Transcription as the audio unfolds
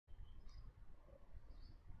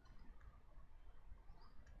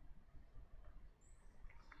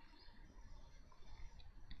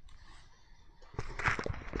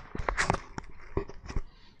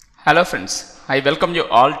Hello friends, I welcome you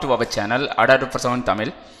all to our channel Adadu for 7 Tamil.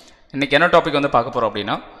 இன்னைக்கு என்ன topic வந்து பார்க்க போறோம்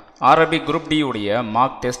அப்படினா RRB group D உடைய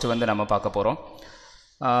மார்க் டெஸ்ட் வந்து நம்ம பார்க்க போறோம்.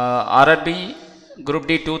 RRB group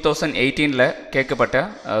D 2018 ல கேட்கப்பட்ட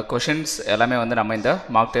क्वेश्चंस எல்லாமே வந்து நம்ம இந்த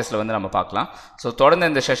மார்க் டெஸ்ட்ல வந்து நம்ம பார்க்கலாம். சோ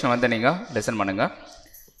தொடர்ந்து இந்த செஷன் வந்து நீங்க லிசன் பண்ணுங்க.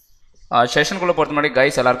 செஷனுக்குள்ள போறது முன்னாடி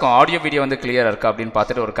गाइस எல்லாருக்கும் ஆடியோ வீடியோ வந்து கிளியரா இருக்கா அப்படினு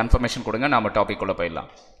பார்த்துட்டு ஒரு கன்ஃபர்மேஷன் கொடுங்க. நாம டாபிக் குள்ள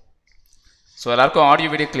போயிடலாம். சோ எல்லாருக்கும்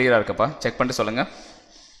ஆடியோ வீடியோ கிளியரா இருக்கப்பா செக் பண்ணிட்டு சொல்லுங்க.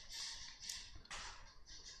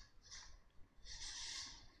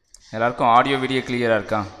 எல்லாருக்கும் ஆடியோ வீடியோ கிளியரா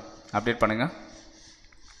இருக்கா அப்டேட் பண்ணுங்க.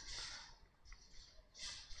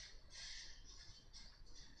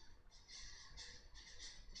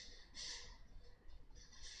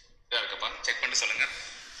 இருக்கப்பா செக் பண்ணி சொல்லுங்க.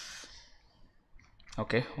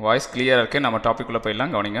 ஓகே வாய்ஸ் கிளியரா இருக்கு. நம்ம டாபிக் குள்ள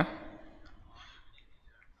போயிடலாம். கவனிங்க.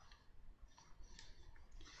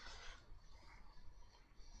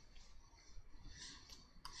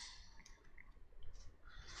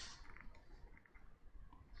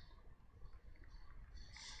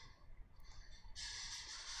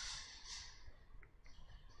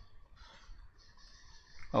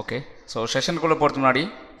 ஓகே ஸோ செஷனுக்குள்ளே போகிறதுக்கு முன்னாடி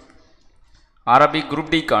RRB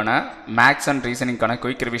group டிக்கான maths and ரீசனிங்கான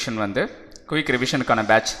quick ரிவிஷனுக்கான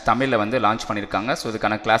batch தமிழில் வந்து லான்ச் பண்ணியிருக்காங்க. ஸோ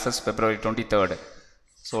இதுக்கான கிளாஸஸ் February 23rd.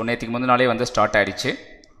 ஸோ நேற்றுக்கு முந்தின நாளே வந்து ஸ்டார்ட் ஆகிடுச்சு.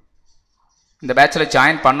 இந்த பேட்சில்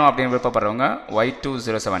ஜாயின் பண்ணோம் அப்படின்னு விருப்பப்படுறவங்க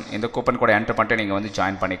Y207 இந்த கூப்பன் கூட என்டர் பண்ணிட்டு நீங்கள் வந்து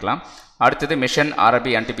ஜாயின் பண்ணிக்கலாம். அடுத்தது மிஷன் RRB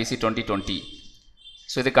NTPC 2020.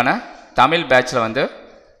 ஸோ இதுக்கான தமிழ் பேட்சில் வந்து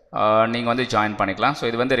நீங்கள் வந்து ஜாயின் பண்ணிக்கலாம். ஸோ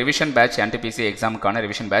இது வந்து revision batch NTPC எக்ஸாமுக்கான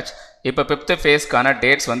revision batch. இப்போ 5th ஃபேஸ்க்கான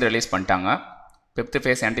டேட்ஸ் வந்து ரிலீஸ் பண்ணிட்டாங்க. 5th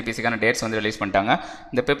ஃபேஸ் NTPCக்கான டேட்ஸ் வந்து ரிலீஸ் பண்ணிட்டாங்க.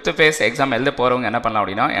 இந்த 5th ஃபேஸ் எக்ஸாம் எழுத போகிறவங்க என்ன பண்ணலாம்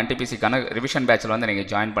அப்படின்னா NTPCக்கான ரிவிஷன் பேட்சில் வந்து நீங்கள்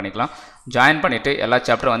ஜாயின் பண்ணிக்கலாம். ஜாயின் பண்ணிவிட்டு எல்லா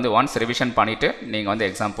சாப்டரும் வந்து ஒன்ஸ் ரிவிஷன் பண்ணிவிட்டு நீங்கள் வந்து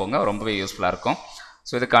எக்ஸாம் போங்க. ரொம்பவே யூஸ்ஃபுல்லாக இருக்கும்.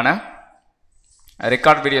 ஸோ இதுக்கான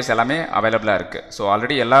ரெக்கார்ட் வீடியோஸ் எல்லாமே அவைலபிளாக இருக்குது. ஸோ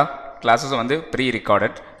ஆல்ரெடி எல்லா கிளாஸஸும் வந்து ப்ரீ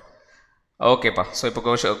ரெக்கார்டட். ஓகேப்பா. ஸோ இப்போ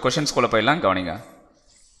கொஷின்ஸ்குள்ளே போயிடலாம். கவனிங்க.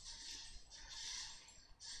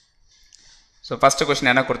 ஸோ ஃபஸ்ட்டு கொஸ்டின்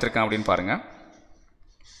என்ன கொடுத்துருக்கேன் அப்படின்னு பாருங்கள்.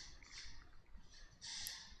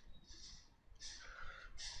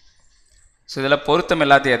 ஸோ இதில் பொருத்தம்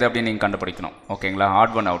இல்லாத எது அப்படின்னு நீங்கள் கண்டுபிடிக்கணும். ஓகேங்களா.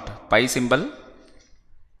 Add one out by simple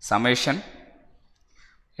summation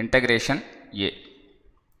integration A.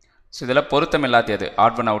 So இதில் பொருத்தம் இல்லாத எது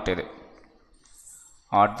ஆட் ஒன் அவுட் எது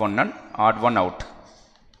ஆட் ஒன் அவுட்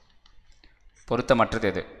பொருத்தமற்றது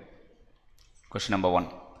எது கொஸ்டின் நம்பர் 1.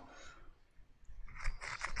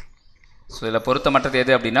 ஸோ இதில் பொருத்தமற்றது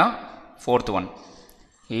எது அப்படின்னா 4th ஒன்.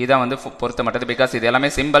 இதுதான் வந்து பொருத்தமற்றது. பிகாஸ் இது எல்லாமே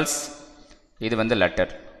சிம்பிள்ஸ், இது வந்து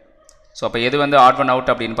லெட்டர். ஸோ அப்போ எது வந்து ஆட் ஒன்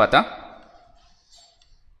அவுட் அப்படின்னு பார்த்தா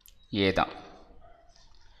ஏ தான்.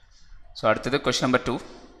 ஸோ அடுத்தது question number 2.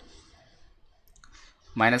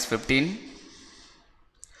 -15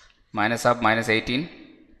 -18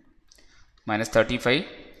 -35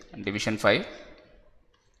 division 5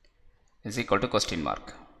 is equal to question mark.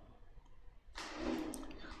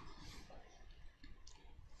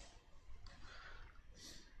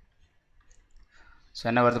 So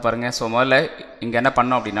என்ன வருது பாருங்கள். ஸோ முதல்ல இங்கே என்ன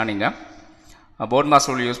பண்ணோம் அப்படின்னா நீங்கள் போர்ட் மாஸ்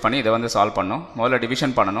ரூல் யூஸ் பண்ணி இதை வந்து சால்வ் பண்ணணும். முதல்ல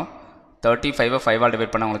டிவிஷன் பண்ணணும். 35 5 ஆல்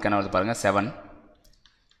டிவைட் பண்ணால் உங்களுக்கு என்ன வருது பாருங்கள் 7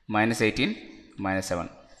 -18 -7.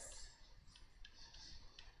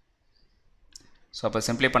 ஸோ அப்போ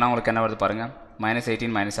சிம்பிளை பண்ணால் உங்களுக்கு என்ன வருது பாருங்கள்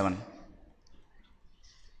 -18 -7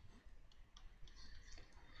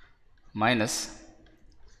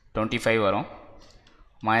 -25 வரும்.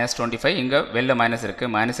 -25 இங்கே வெளில மைனஸ்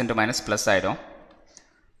இருக்குது. மைனஸ் இன்ட்டு மைனஸ் ப்ளஸ் ஆகிடும்.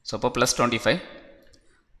 ஸோ அப்போ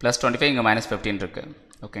 +25 இங்கே -15 இருக்குது.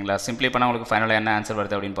 ஓகேங்களா. சிம்பிளை பண்ணால் உங்களுக்கு ஃபைனலாக என்ன ஆன்சர்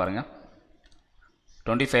வருது அப்படின்னு பாருங்கள்.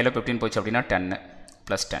 25ல் 15 போச்சு அப்படின்னா 10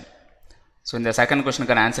 +10. ஸோ இந்த செகண்ட்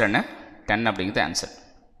கொஸ்டினுக்கான ஆன்சர் என்ன 10 அப்படிங்கிறது ஆன்சர்.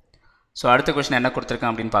 ஸோ அடுத்த கொஸ்டின் என்ன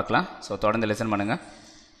கொடுத்துருக்கேன் அப்படின்னு பார்க்கலாம். ஸோ தொடர்ந்து லிசன் பண்ணுங்கள்.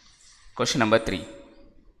 Question number 3.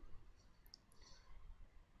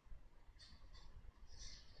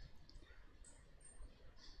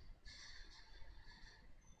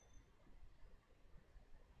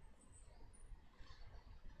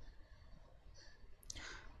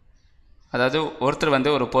 அதாவது ஒருத்தர் வந்து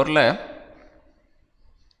ஒரு பொருளை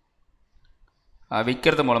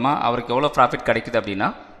விற்கிறது மூலமாக அவருக்கு எவ்வளோ ப்ராஃபிட் கிடைக்குது அப்படின்னா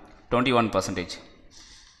 21%.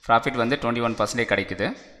 ப்ராஃபிட் வந்து 21% கிடைக்குது.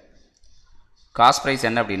 காஸ்ட் ப்ரைஸ்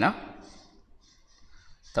என்ன அப்படின்னா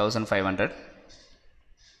 1500.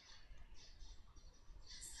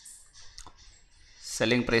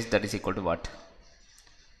 Selling price that is equal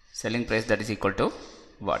to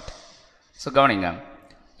what so கவனிங்க.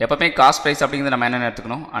 எப்போவுமே காஸ்ட் ப்ரைஸ் அப்படிங்கிறது நம்ம என்னென்ன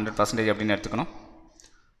எடுத்துக்கணும் 100% அப்படின்னு எடுத்துக்கணும்.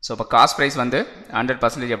 ஸோ இப்போ காஸ்ட் ப்ரைஸ் வந்து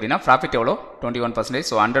 100% அப்படின்னா ப்ராஃபிட் எவ்வளோ 21%.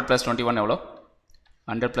 ஸோ 100 + 21 எவ்வளோ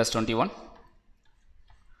 100 + 21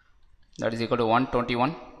 that is equal to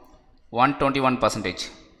 121%.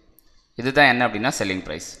 இதுதான் என்ன அப்படின்னா செல்லிங்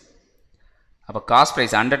ப்ரைஸ். அப்போ காஸ்ட்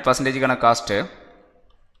ப்ரைஸ் 100%க்கான காஸ்ட்டு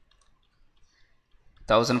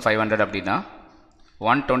 1500 அப்படின்னா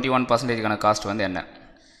 121%க்கான காஸ்ட் வந்து என்ன,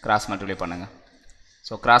 கிராஸ் மல்டிப்ளை பண்ணுங்கள்.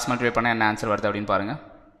 ஸோ கிராஸ் மல்டிப்ளை பண்ணால் என்ன ஆன்சர் வருது அப்படின்னு பாருங்கள்.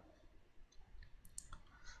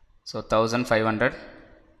 So 1500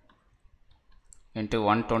 into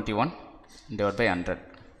 121 divided by 100.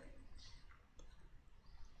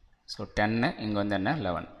 So 10 இங்கே வந்து என்ன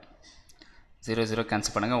 11, 0 0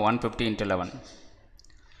 கேன்சல் பண்ணுங்கள். 150 into 11,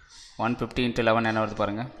 150 into 11 என்ன வருது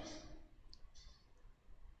பாருங்கள்.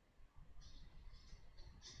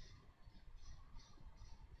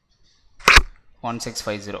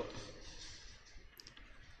 1650.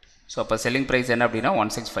 ஸோ அப்போ செல்லிங் ப்ரைஸ் என்ன அப்படின்னா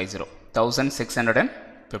 1650, 1650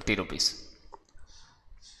 rupees.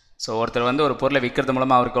 ஸோ ஒருத்தர் வந்து ஒரு பொருளை விற்கிறது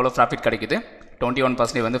மூலமாக அவருக்கு எவ்வளோ ப்ராஃபிட் கிடைக்குது,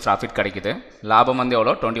 21% வந்து ப்ராஃபிட் கிடைக்குது. லாபம் வந்து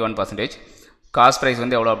எவ்வளோ 21%. காஸ்ட் ப்ரைஸ்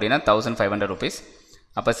வந்து எவ்வளோ அப்படின்னா 1500 rupees.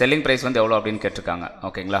 அப்போ செல்லிங் ப்ரைஸ் வந்து எவ்வளோ அப்படின்னு கேட்டிருக்காங்க.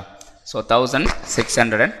 ஓகேங்களா. ஸோ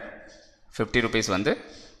 1650 rupees வந்து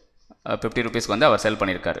 50 rupeesக்கு வந்து அவர் செல்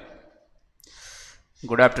பண்ணியிருக்காரு.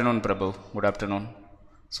 குட் ஆஃப்டர்நூன் பிரபு, குட் ஆஃப்டர்நூன்.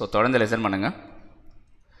 ஸோ தொடர்ந்து லெசன் பண்ணுங்கள்.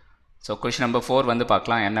 ஸோ கொஷின் நம்பர் 4 வந்து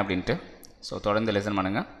பார்க்கலாம் என்ன அப்படின்ட்டு. ஸோ தொடர்ந்து லெசன்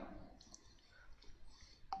பண்ணுங்கள்.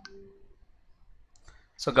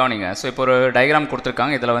 ஸோ கவனிங்க. ஸோ இப்போ ஒரு டயக்ராம்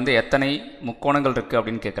கொடுத்துருக்காங்க. இதில் வந்து எத்தனை முக்கோணங்கள் இருக்குது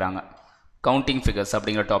அப்படின்னு கேட்குறாங்க. கவுண்டிங் ஃபிகர்ஸ்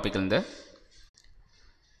அப்படிங்கிற டாப்பிக்லேருந்து.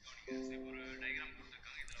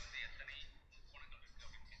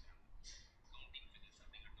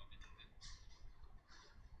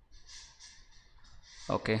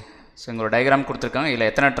 ஓகே. ஸோ இங்கே ஒரு டயக்ராம் கொடுத்துருக்காங்க. இதில்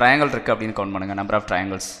எத்தனை ட்ரையாங்கிள் இருக்குது அப்படின்னு கவுண்ட் பண்ணுங்கள். Number of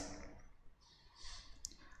triangles.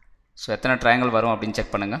 ஸோ எத்தனை ட்ரையாங்கிள் வரும் அப்படின்னு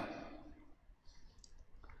செக் பண்ணுங்கள்.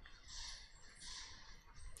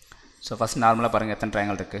 ஸோ ஃபஸ்ட் நார்மலாக பாருங்கள் எத்தனை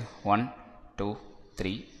ட்ரையாங்கிள் இருக்குது. 1 2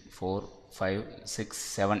 3 4 5 6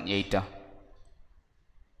 7 8.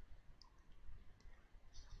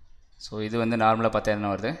 ஸோ இது வந்து நார்மலாக பார்த்தா என்ன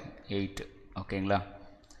வருது 8. ஓகேங்களா.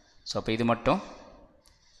 ஸோ அப்போ இது மட்டும்,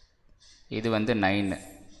 இது வந்து 9.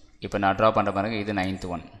 இப்போ நான் ட்ரா பண்ணுற பாருங்க, இது 9th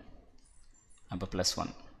ஒன், அப்போ +1.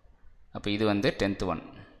 அப்போ இது வந்து 10th ஒன்.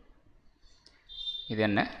 இது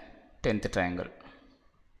என்ன 10th ட்ரையாங்கிள்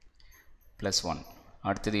 +1.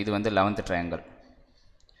 அடுத்தது இது வந்து 11th ட்ரையாங்கிள்.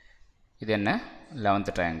 இது என்ன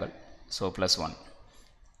 11th ட்ரையாங்கிள். ஸோ +1.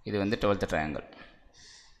 இது வந்து 12th ட்ரையாங்கிள்.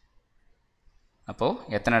 அப்போது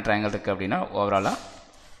எத்தனை ட்ரையாங்கிள் இருக்குது அப்படின்னா ஓவராலாக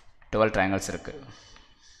 12 ட்ரையாங்கிள்ஸ் இருக்குது.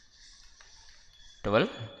 12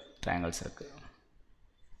 ட்ரையாங்கிள்ஸ் இருக்குது.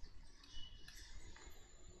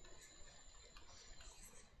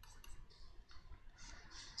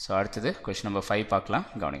 ஸோ அடுத்தது கொஷின் நம்பர் 5 பார்க்கலாம்.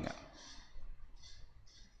 கவனிங்க.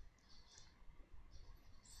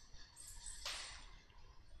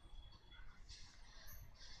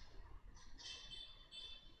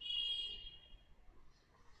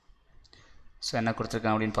 ஸோ என்ன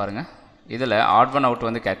கொடுத்துருக்காங்க அப்படின்னு பாருங்கள். இதில் ஆட் ஒன் அவுட்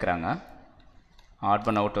வந்து கேட்குறாங்க. ஆட்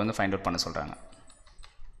ஒன் அவுட் வந்து ஃபைண்ட் அவுட் பண்ண சொல்கிறாங்க.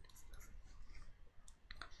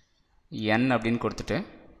 n அப்படின்னு கொடுத்துட்டு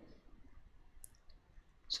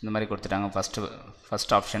ஸோ இந்த மாதிரி கொடுத்துட்டாங்க.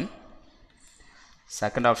 First option.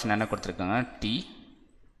 செகண்ட் ஆப்ஷன் என்ன கொடுத்துருக்காங்க t.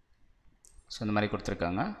 ஸோ இந்த மாதிரி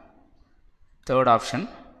கொடுத்துருக்காங்க. Third option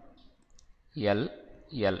l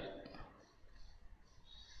l.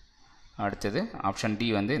 அடுத்தது ஆப்ஷன்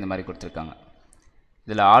d வந்து இந்த மாதிரி கொடுத்துருக்காங்க.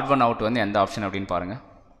 இதில் ஆட் ஒன் அவுட் வந்து எந்த ஆப்ஷன் அப்படின்னு பாருங்கள்.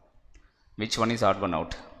 Which one is add one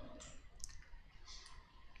out?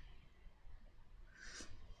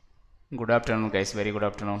 Good afternoon guys, very good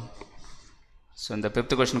afternoon. So இந்த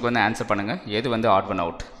 5th கொஷனுக்கு வந்து ஆன்சர் பண்ணுங்கள். எது வந்து ஆட் ஒன்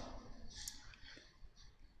அவுட்?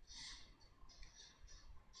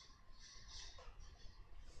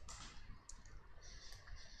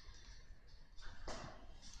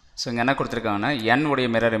 ஸோ இங்கே என்ன கொடுத்துருக்காங்கன்னா n உடைய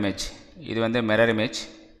மிரர் இமேஜ். இது வந்து மிரர் இமேஜ்.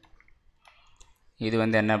 இது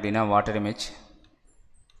வந்து என்ன அப்படின்னா வாட்டர் இமேஜ்.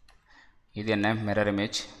 இது என்ன மிரர்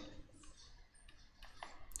இமேஜ்.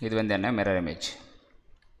 இது வந்து என்ன மிரர் இமேஜ்.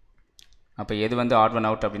 அப்போ எது வந்து ஆட் ஒன்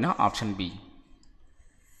அவுட் அப்படின்னா ஆப்ஷன் பி.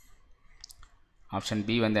 ஆப்ஷன்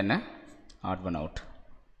பி வந்து என்ன add one out.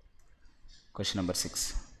 Question number 6.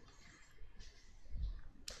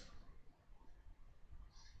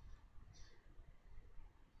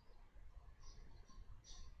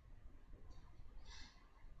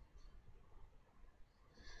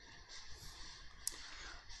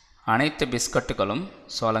 அனைத்து பிஸ்கட்டுகளும்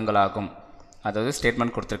சோளங்களாகும். அதாவது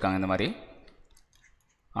ஸ்டேட்மெண்ட் கொடுத்துருக்காங்க இந்த மாதிரி.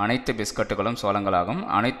 அனைத்து பிஸ்கட்டுகளும் சோளங்களாகும்,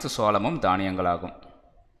 அனைத்து சோளமும் தானியங்களாகும்.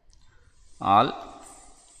 ஆல்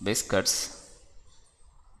பிஸ்கட்ஸ்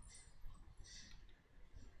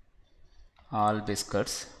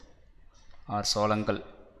ஆர் சோளங்கள்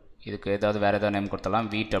இதுக்கு ஏதாவது வேறு ஏதாவது நேம் கொடுத்தலாம்.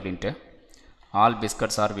 வீட் அப்படின்ட்டு. ஆல்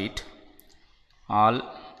பிஸ்கட்ஸ் ஆர் வீட். All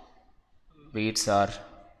weeds or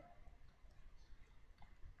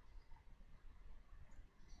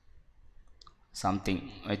something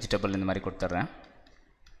vegetable இந்த மாதிரி கொடுத்துட்றேன்.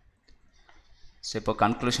 ஸோ இப்போ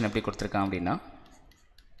கன்க்ளூஷன் எப்படி கொடுத்துருக்கான் அப்படின்னா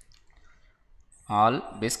all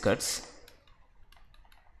biscuits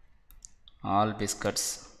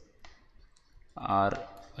are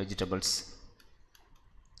vegetables.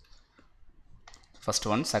 First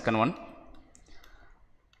one. Second one,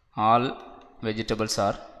 all vegetables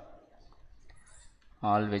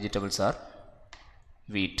are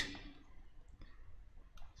wheat.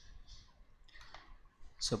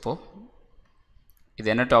 So இப்போ இது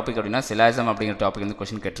என்ன டாபிக் அப்படின்னா சிலாசம் அப்படிங்கிற டாபிக் வந்து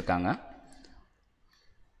கொஷின் கேட்டிருக்காங்க.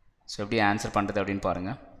 ஸோ எப்படி ஆன்சர் பண்ணுறது அப்படின்னு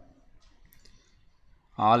பாருங்கள்.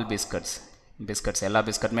 ஆல் பிஸ்கட்ஸ் எல்லா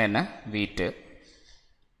பிஸ்கட்டுமே என்ன வீட்டு.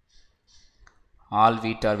 ஆல்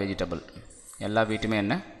வீட் ஆர் வெஜிடபிள் எல்லா வீட்டுமே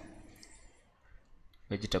என்ன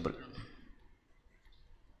வெஜிடபிள்.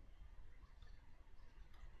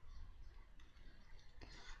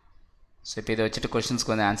 ஸோ இப்போ இதை வச்சுட்டு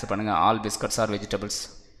கொஷின்ஸ்க்கு வந்து ஆன்சர் பண்ணுங்கள். ஆல் பிஸ்கட்ஸ் ஆர் வெஜிடபிள்ஸ்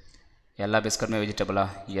எல்லா பிஸ்கட்டுமே வெஜிடபிளா?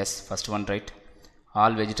 S, first one right.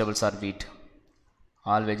 All vegetables R வீட்.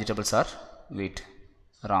 ஆல் வெஜிடபிள்ஸ் ஆர் வீட்.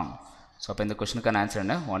 ராங். ஸோ அப்போ இந்த கொஷனுக்கான ஆன்சர்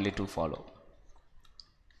என்ன? only 2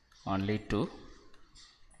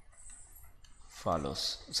 follows.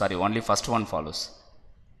 Sorry, only first one follows.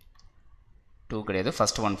 2 கிடையாது,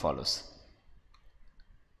 first one follows.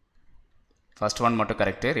 First one மட்டும்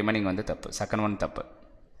கரெக்டு, ரிமைனிங் வந்து தப்பு. செகண்ட் ஒன் தப்பு.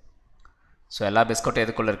 ஸோ எல்லா பிஸ்கட்டும்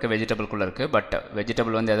எதுக்குள்ளே இருக்குது? வெஜிடபிள்குள்ளே இருக்குது. பட்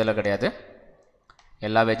வெஜிடபிள் வந்து எதில் கிடையாது?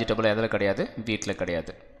 எல்லா வெஜிடபிளும் எதில் கிடையாது? வீட்டில்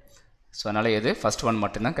கிடையாது. ஸோ அதனால் எது? ஃபஸ்ட் ஒன்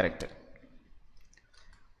மட்டும்தான் கரெக்டு.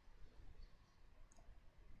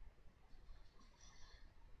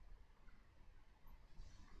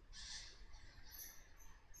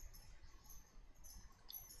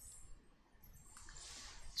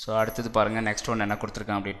 ஸோ அடுத்தது பாருங்கள், நெக்ஸ்ட் ஒன் என்ன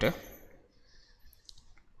கொடுத்துருக்கான் அப்படின்ட்டு.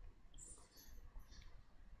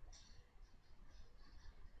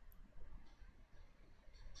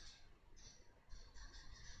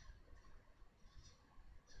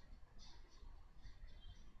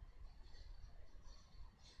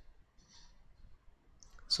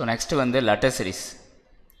 ஸோ நெக்ஸ்ட்டு வந்து letter series.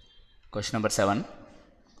 Question number 7.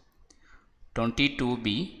 22b,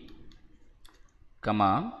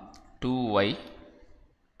 2y,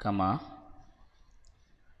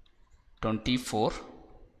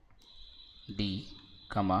 24d,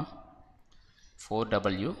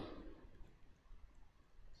 4w,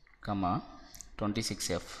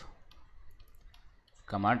 26f,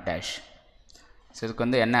 dash. So இதுக்கு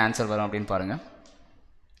வந்து என்ன ஆன்சர் வரும் அப்படின்னு பாருங்கள்.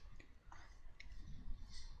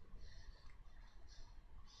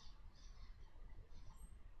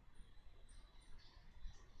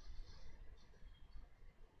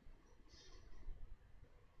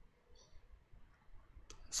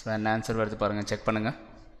 ஸோ என்ன ஆன்சர் வருது பாருங்கள், செக் பண்ணுங்கள்.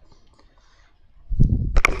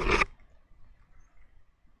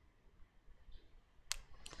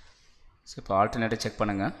 ஸோ இப்போ ஆல்டர்னேட்டிவ் செக்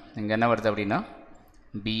பண்ணுங்கள். இங்கே என்ன வருது அப்படின்னா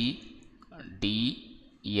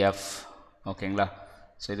BDF. ஓகேங்களா?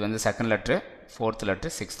 ஸோ இது வந்து second letter, fourth letter,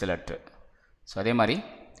 sixth letter. So அதே மாதிரி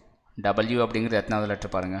W அப்படிங்கிறது எத்தனாவது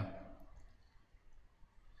லெட்ரு பாருங்கள்?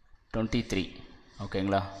 23.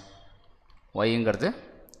 ஓகேங்களா? ஒய்ங்கிறது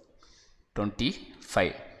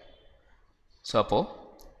 25. ஸோ அப்போது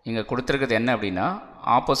இங்கே கொடுத்துருக்கிறது என்ன அப்படின்னா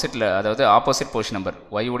ஆப்போசிட்டில், அதாவது ஆப்போசிட் போர்ஷன் நம்பர்.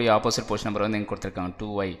 Y உடைய ஆப்போசிட் போர்ஷன் நம்பர் வந்து இங்கே கொடுத்துருக்காங்க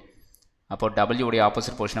 2y. அப்போது W உடைய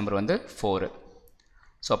ஆப்போசிட் போர்ஷன் நம்பர் வந்து 4.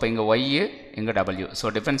 ஸோ அப்போ இங்கே Y, இங்கே W. ஸோ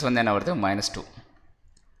டிஃப்ரென்ஸ் வந்து என்ன வருது? -2.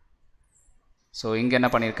 ஸோ இங்கே என்ன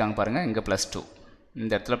பண்ணியிருக்காங்க பாருங்கள், இங்கே +2,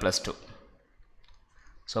 இந்த இடத்துல +2.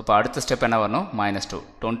 ஸோ அப்போ அடுத்த ஸ்டெப் என்ன வரணும்? -2.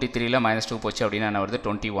 23ல் -2 போச்சு அப்படின்னா என்ன வருது?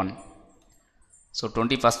 21. ஸோ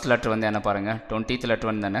 21st லெட்டர் வந்து என்ன பாருங்கள்? 20th லெட்டர்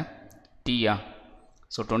வந்து என்ன? T-யா?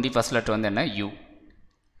 ஸோ 21st லெட்டர் வந்து என்ன? U.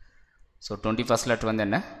 ஸோ 21st லெட்டர் வந்து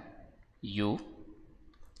என்ன? U.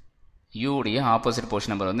 U உடைய ஆப்போசிட்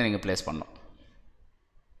போர்ஷன் நம்பர் வந்து நீங்கள் ப்ளேஸ் பண்ணணும்.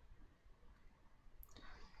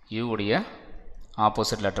 U உடைய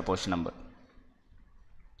opposite letter portion number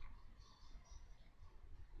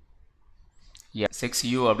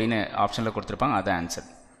 6U அப்படின்னு ஆப்ஷனில் கொடுத்துருப்பாங்க, அதான் ஆன்சர்.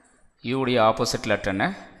 U உடைய ஆப்போசிட் லெட்டர் என்ன?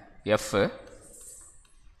 F.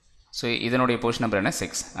 ஸோ இதனுடைய போர்ஷன் நம்பர் என்ன?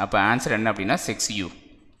 6. அப்போ ஆன்சர் என்ன அப்படின்னா 6U.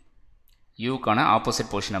 யூக்கான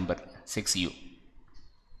opposite portion number 6U.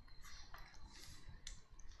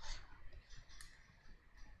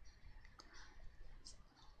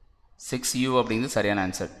 U அப்படிங்கிறது சரியான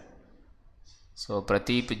ஆன்சர். ஸோ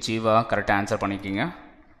பிரதீப், ஜீவா கரெக்டாக ஆன்சர் பண்ணிக்கிங்க.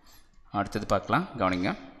 அடுத்தது பார்க்கலாம்,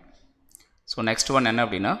 கவனிங்க. ஸோ நெக்ஸ்ட் ஒன் என்ன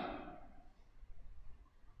அப்படின்னா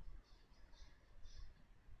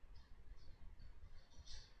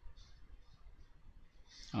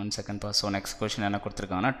 1 second pause. So next question என்ன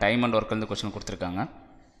கொடுத்துருக்காங்கன்னா டைம் அண்ட் ஒர்க்லேருந்து கொஷின் கொடுத்துருக்காங்க.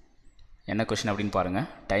 என்ன கொஷின் அப்படின்னு பாருங்கள்.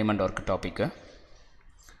 Time and work topic.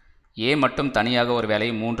 ஏ மட்டும் தனியாக ஒரு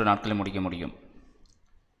வேலையை 3 நாட்களில் முடிக்க முடியும்.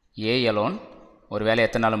 ஏ அலோன் ஒரு வேலையை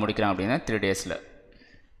எத்தனை நாள் முடிக்கிறான் அப்படின்னா 3 days.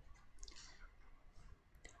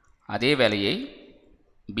 அதே வேலையை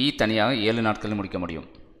பி தனியாக 7 நாட்களில் முடிக்க முடியும்.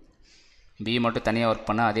 பி மட்டும் தனியாக ஒர்க்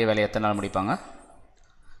பண்ணால் அதே வேலையை எத்தனை நாள் முடிப்பாங்க?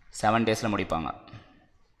 7 days முடிப்பாங்க.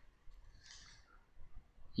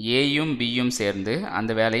 ஏயும் பியும் சேர்ந்து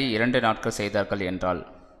அந்த வேலையை 2 நாட்கள் செய்தார்கள் என்றால்,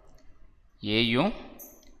 ஏயும்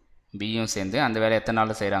பியும் சேர்ந்து அந்த வேலையை எத்தனை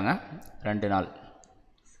நாள் செய்கிறாங்க? 2 நாள்.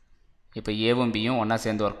 இப்போ ஏவும் பியும் ஒன்றா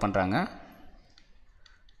சேர்ந்து ஒர்க் பண்ணுறாங்க.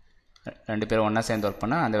 2 பேரும் ஒன்றா சேர்ந்து ஒர்க்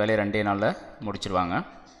பண்ணால் அந்த வேலையை 2 நாளில் முடிச்சிருவாங்க.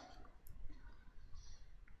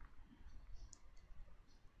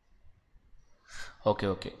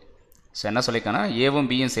 ஓகே. ஸோ என்ன சொல்லியிருக்காங்கன்னா ஏவும்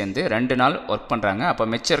பியும் சேர்ந்து 2 நாள் ஒர்க் பண்ணுறாங்க. அப்போ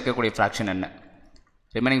மிச்சம் இருக்கக்கூடிய ஃப்ராக்ஷன் என்ன?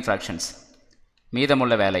 ரிமைனிங் ஃப்ராக்ஷன்ஸ்,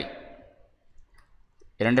 மீதமுள்ள வேலை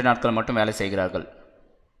 2 நாட்கள் மட்டும் வேலை செய்கிறார்கள்.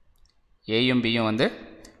 ஏயும் பியும் வந்து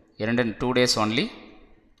 2 days ஒன்லி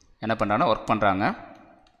என்ன பண்ணுறாங்கன்னா ஒர்க் பண்ணுறாங்க.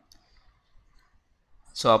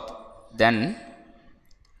 So then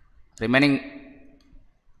remaining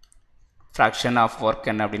fraction of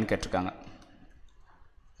work என்ன அப்படின்னு கேட்டிருக்காங்க.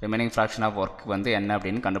 ரிமைனிங் ஃப்ராக்ஷன் ஆஃப் ஒர்க் வந்து என்ன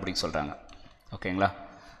அப்படின்னு கண்டுபிடிக்க சொல்கிறாங்க. ஓகேங்களா?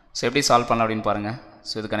 ஸோ எப்படி சால்வ் பண்ணலாம் அப்படின்னு பாருங்கள்.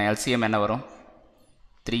 ஸோ இதுக்கான எல்சிஎம் என்ன வரும்?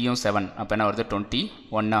 3யும் 7, அப்போ என்ன வருது?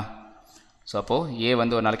 21. ஸோ அப்போது ஏ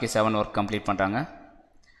வந்து ஒரு நாளைக்கு 7 ஒர்க் கம்ப்ளீட் பண்ணுறாங்க,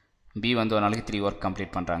 பி வந்து ஒரு நாளைக்கு 3 ஒர்க்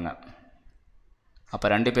கம்ப்ளீட் பண்ணுறாங்க. அப்போ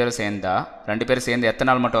 2 பேரும் சேர்ந்து எத்தனை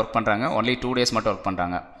நாள் மட்டும் ஒர்க் பண்ணுறாங்க? ஒன்லி 2 days மட்டும் ஒர்க்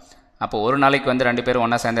பண்ணுறாங்க. அப்போ ஒரு நாளைக்கு வந்து 2 பேரும்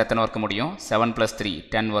ஒன்றா சேர்ந்து எத்தனை ஒர்க் முடியும்? 7 + 3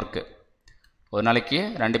 10 ஒர்க்கு. ஒரு நாளைக்கு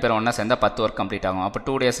 2 பேரும் ஒன்றா சேர்ந்தால் 10 ஒர்க் கம்ப்ளீட் ஆகும். அப்போ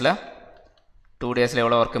 2 days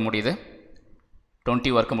எவ்வளோ ஒர்க்கு முடியுது?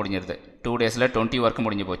 20 ஒர்க்கு முடிஞ்சிருது. 2 days 20 ஒர்க்கு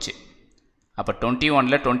முடிஞ்சு போச்சு. அப்போ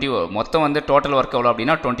 21ல் 20 மொத்தம் வந்து டோட்டல் ஒர்க் எவ்வளோ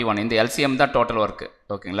அப்படின்னா 21. இந்த எல்சிஎம் தான் டோட்டல் ஒர்க்கு.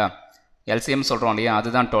 ஓகேங்களா? எல்சிஎம் சொல்கிறோம் இல்லையா,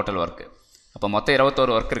 அதுதான் டோட்டல் ஒர்க்கு. அப்போ மொத்தம்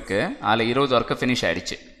 21 ஒர்க் இருக்குது, அதில் 20 ஒர்க்கு ஃபினிஷ்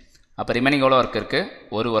ஆகிடுச்சு. அப்போ ரிமைனிங் எவ்வளோ ஒர்க் இருக்குது?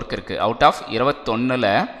 ஒரு ஒர்க் இருக்குது. அவுட் ஆஃப் 21ல்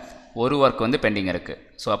ஒரு ஒர்க் வந்து பெண்டிங் இருக்குது.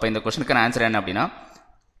 ஸோ அப்போ இந்த கொஷனுக்கான ஆன்சர் என்ன அப்படின்னா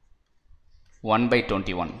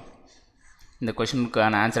 1/21. இந்த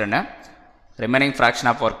கொஷனுக்கான ஆன்சர் என்ன? Remaining fraction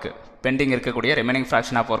of work, bending இருக்கக்கூடிய ரிமைனிங்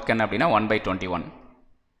ஃப்ராக்ஷன் ஆஃப் ஒர்க் என்ன அப்படின்னா 1/21.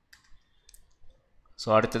 ஸோ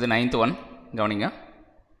அடுத்தது 9th ஒன் கவனிங்க.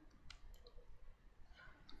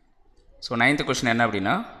 ஸோ 9th கொஷின் என்ன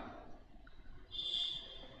அப்படின்னா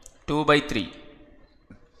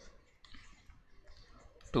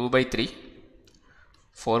 2/3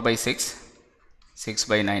 4/6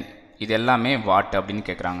 6/9 இது எல்லாமே வாட் அப்படின்னு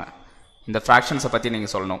கேட்குறாங்க. இந்த ஃப்ராக்ஷன்ஸை பற்றி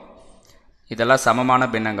நீங்கள் சொல்லணும். இதெல்லாம் சமமான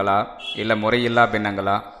பின்னங்களா, இல்லை முறையில்லா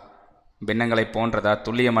பின்னங்களா, பின்னங்களை போன்றதா,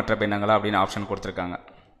 துல்லியமற்ற பின்னங்களா அப்படின்னு ஆப்ஷன் கொடுத்துருக்காங்க.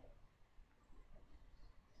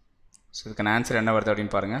 ஸோ இதுக்கான ஆன்சர் என்ன வருது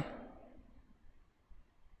அப்படின்னு பாருங்கள்.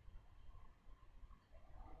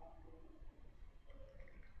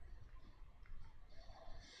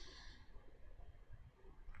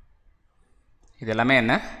 இது எல்லாமே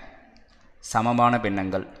என்ன? சமமான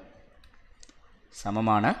பின்னங்கள்.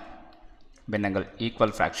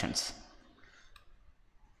 ஈக்குவல் ஃப்ராக்ஷன்ஸ்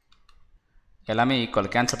எல்லாமே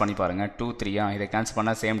ஈக்குவல். கேன்சல் பண்ணி பாருங்கள். 2 3 இதை கேன்சல்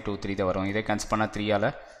பண்ணால் சேம் 2 3 தான் வரும். இதை கேன்சல் பண்ணால் 3ஆல்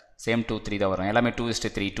சேம் 2 3 தான் வரும். எல்லாமே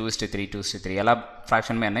 2:3 2:3 2:3 எல்லா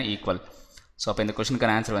ஃப்ராக்ஷனுமே என்ன? ஈக்குவல். ஸோ அப்போ இந்த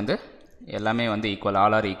கொஷனுக்கான ஆன்சர் வந்து எல்லாமே வந்து ஈக்குவல்,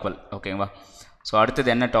 ஆல் ஆர் ஈக்குவல். ஓகேங்களா? ஸோ அடுத்தது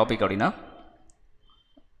என்ன டாபிக் அப்படின்னா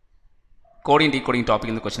கோடிங் டீகோடிங்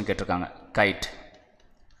டாபிக் இந்த கொஷின் கேட்டிருக்காங்க.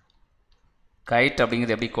 கைட்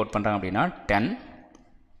அப்படிங்கிறது எப்படி கோட் பண்ணுறாங்க அப்படின்னா 10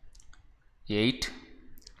 8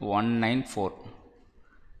 194.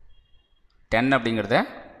 10 அப்படிங்கிறத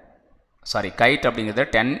கைட் அப்படிங்கிறத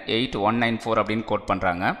 10 8 194 அப்படின்னு கோட்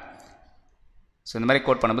பண்ணுறாங்க. ஸோ இந்த மாதிரி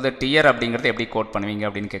கோட் பண்ணும்போது டியர் அப்படிங்கிறது எப்படி கோட் பண்ணுவீங்க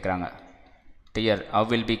அப்படின்னு கேட்குறாங்க. Dear how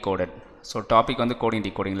will be coded. So topic வந்து coding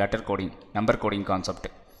decoding, letter coding, number coding concept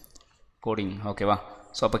coding. ஓகேவா?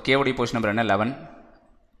 ஸோ அப்போ கேவுடைய பொசிஷன் நம்பர் என்ன? 11.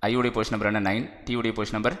 ஐயுடைய பொசிஷன் நம்பர் என்ன? 9. டியுடைய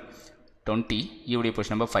பொசிஷன் நம்பர் 20. ஈவுடைய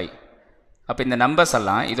position number 5. அப்போ இந்த நம்பர்ஸ்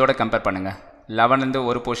எல்லாம் இதோட கம்பேர் பண்ணுங்கள். 11லேருந்து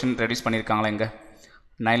ஒரு போர்ஷன் ரெடியூஸ் பண்ணியிருக்காங்களா? இங்கே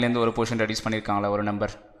 9லேருந்து ஒரு போர்ஷன் ரெடியூஸ் பண்ணியிருக்காங்களா? ஒரு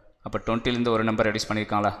நம்பர். அப்போ 20லேருந்து ஒரு நம்பர் ரெடியூஸ்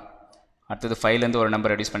பண்ணியிருக்காங்களா? அடுத்தது 5லேருந்து ஒரு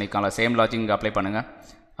நம்பர் ரெடியூஸ் பண்ணியிருக்காங்களா? சேம் லாஜிக் இங்கே அப்ளை பண்ணுங்கள்.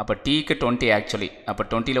 அப்போ டீக்கு 20 ஆக்சுவலி. அப்போ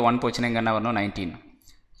 20ல் 1 போச்சுன்னா இங்கே என்ன வரணும்? 19.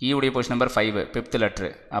 ஈவுடைய பொசிஷன் நம்பர் 5 5th லெட்ரு.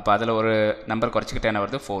 அப்போ அதில் ஒரு நம்பர் குறைச்சிக்கிட்டே என்ன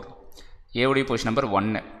வருது? 4. ஏவுடைய பொசிஷன் நம்பர்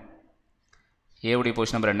 1. ஏவுடைய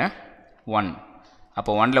பொசிஷன் நம்பர் என்ன? 1.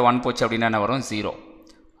 அப்போ 1ல் 1 போச்சு அப்படின்னா என்ன வரும்? 0.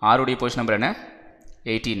 ஆருடைய பொசிஷன் நம்பர் என்ன?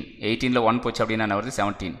 18. 18ல் 1 போச்சு அப்படின்னா என்ன வருது?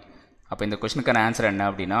 17. அப்போ இந்த கொஷனுக்கான ஆன்சர் என்ன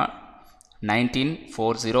அப்படின்னா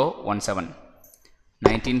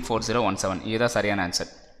 194017. இதுதான் சரியான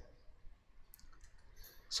ஆன்சர்.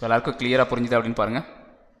 ஸோ எல்லாருக்கும் கிளியராக புரிஞ்சுது அப்படின்னு பாருங்கள்.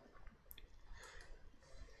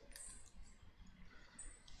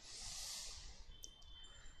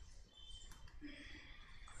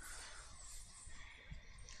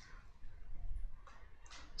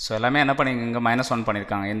 ஸோ எல்லாமே என்ன பண்ணி இங்கே -1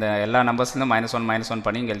 பண்ணியிருக்காங்க. இந்த எல்லா நம்பர்ஸ்லேருந்து -1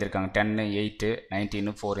 பண்ணி இங்கே எழுதியிருக்காங்க. 10, 8,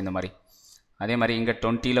 19, 4 இந்த மாதிரி. அதே மாதிரி இங்கே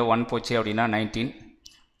 20ல் 1 போச்சு அப்படின்னா 19,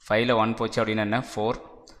 5ல் 1 போச்சு அப்படின்னா என்ன 4,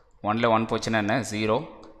 1ல் 1 போச்சுன்னா என்ன 0,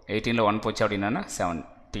 18ல் 1 போச்சு அப்படின்னா என்ன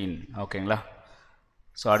 17. ஓகேங்களா?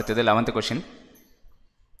 ஸோ அடுத்தது 11th கொஷின்.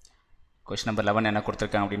 கொஷின் நம்பர் 11 என்ன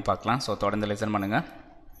கொடுத்துருக்காங்க அப்படின்னு பார்க்கலாம். ஸோ தொடர்ந்து லிசன் பண்ணுங்கள்.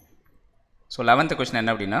 ஸோ 11th கொஷின்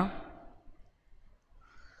என்ன அப்படின்னா,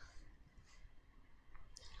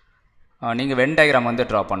 நீங்கள் வென் டயக்ராம் வந்து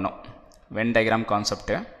ட்ரா பண்ணோம். Venn diagram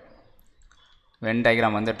concept Venn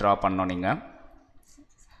diagram வந்து ட்ரா பண்ணோம். நீங்கள்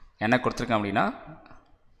என்ன கொடுத்துருக்கேன் அப்படின்னா,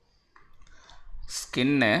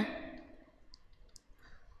 ஸ்கின்னு,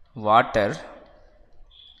 வாட்டர்,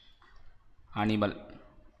 அனிமல்.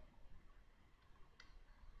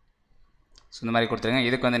 ஸோ இந்த மாதிரி கொடுத்துருங்க.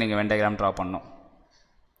 இதுக்கு வந்து நீங்கள் வென் டயக்ராம் ட்ரா பண்ணணும்.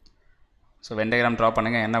 ஸோ வென் டயக்ராம் ட்ரா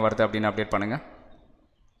பண்ணுங்கள். என்ன வருது அப்படின்னு அப்டேட் பண்ணுங்கள்.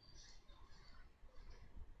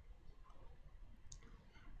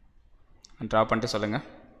 ட்ரா பண்ணிட்டு சொல்லுங்கள்.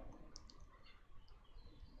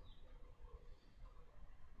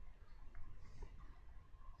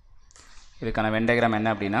 இதுக்கான வென் டயக்ராம்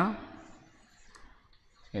என்ன அப்படின்னா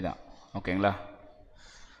இதுதான். ஓகேங்களா?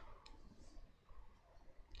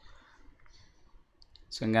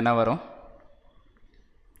 ஸோ இங்கே என்ன வரும்,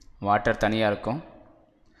 வாட்டர் தனியாக இருக்கும்,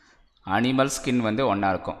 அனிமல் ஸ்கின் வந்து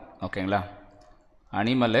ஒன்றா இருக்கும். ஓகேங்களா?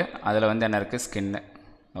 அனிமலு அதில் வந்து என்ன இருக்குது ஸ்கின்னு.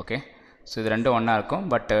 ஓகே, ஸோ இது ரெண்டும் ஒன்றா இருக்கும்,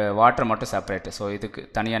 பட் வாட்டர் மட்டும் செப்பரேட்டு. ஸோ இதுக்கு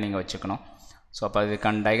தனியாக நீங்கள் வச்சுக்கணும். ஸோ அப்போ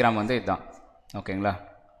இதுக்கான டயக்ராம் வந்து இதுதான். ஓகேங்களா?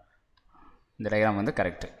 இந்த டயக்ராம் வந்து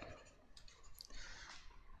கரெக்டு.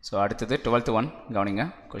 ஸோ அடுத்தது 12th ஒன் கவனிங்க.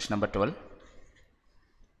 Question number 12.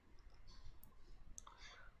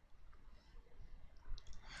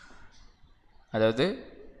 அதாவது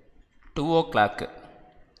 2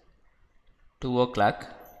 o'clock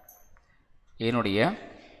என்னுடைய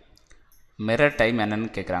மிரர் டைம் என்னன்னு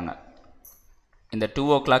கேட்குறாங்க. இந்த 2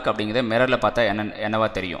 o'clock அப்படிங்கிறத மிரரில் பார்த்தா என்னவா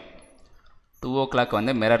தெரியும்? 2 o'clock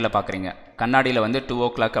வந்து மிரரில் பார்க்குறீங்க. கண்ணாடியில் வந்து 2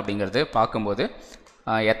 o'clock அப்படிங்கிறது பார்க்கும்போது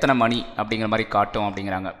எத்தனை மணி அப்படிங்கிற மாதிரி காட்டும்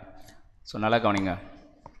அப்படிங்கிறாங்க. ஸோ நல்லா கவனிங்க.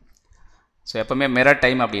 ஸோ எப்போவுமே மிரர்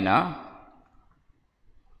டைம் அப்படின்னா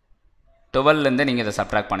 12லேருந்து நீங்கள் இதை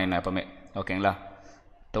சப்ட்ராக்ட் பண்ணிடணும் எப்போவுமே. ஓகேங்களா?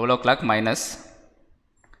 12 o'clock minus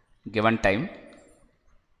given time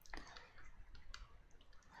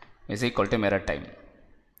is equal to mirror time.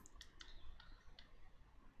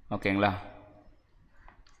 ஓகேங்களா?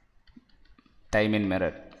 Time in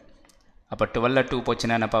mirror. அப்போ 12ல் 2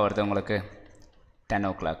 போச்சுன்னா என்னப்பா வருது உங்களுக்கு 10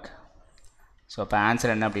 o'clock. ஸோ அப்போ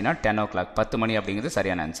ஆன்சர் என்ன அப்படின்னா 10 o'clock, 10 மணி அப்படிங்கிறது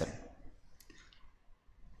சரியான ஆன்சர்.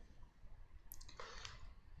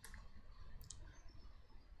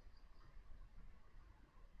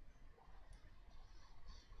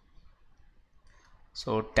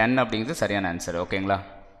 ஸோ 10 அப்படிங்கிறது சரியான ஆன்சர். ஓகேங்களா?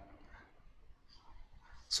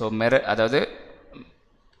 ஸோ அதாவது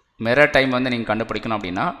மிரர் டைம் வந்து நீங்கள் கண்டுபிடிக்கணும்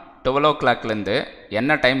அப்படின்னா 12 o'clockலேருந்து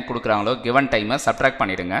என்ன டைம் கொடுக்குறாங்களோ கிவன் டைமை சப்ட்ராக்ட்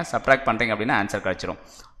பண்ணிவிடுங்க. சப்ட்ராக்ட் பண்ணுறீங்க அப்படின்னா ஆன்சர் கிடச்சிரும்.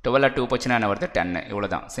 12ல் 2 போச்சுன்னா என்ன வருது 10. இவ்வளோ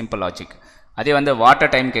தான், சிம்பிள் லாஜிக். அதே வந்து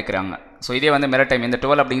வாட்டர் டைம் கேட்குறாங்க. ஸோ இதே வந்து மிரர் டைம் இந்த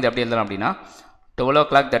 12 அப்படிங்கிறது எப்படி எழுதலாம் அப்படின்னா 12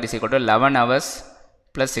 o'clock that is equal to 11 hours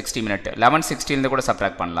plus 60 minutes. 11:60 கூட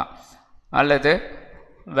சப்ட்ராக்ட் பண்ணலாம். அல்லது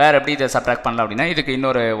வேறு எப்படி இதை சப்ட்ராக்ட் பண்ணலாம் அப்படின்னா இதுக்கு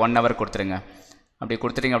இன்னொரு 1 hour கொடுத்துருங்க. அப்படி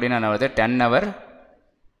கொடுத்துட்டீங்க அப்படின்னா என்ன வருது 10 hour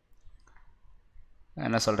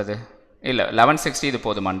என்ன சொல்கிறது இல்லை 11:60 இது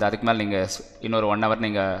போதுமானது. அதுக்கு மேலே நீங்கள் இன்னொரு 1 hour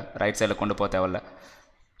நீங்கள் ரைட் சைடில் கொண்டு போக தேவையில்ல.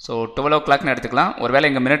 ஸோ 12 o'clockனு எடுத்துக்கலாம். ஒரு வேளை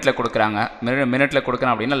இங்கே மினிட்டில் கொடுக்குறாங்க, மினிட்டில்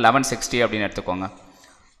கொடுக்குறோம் அப்படின்னா 11:60 அப்படின்னு எடுத்துக்கோங்க.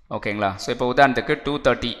 ஓகேங்களா? ஸோ இப்போ உதாரணத்துக்கு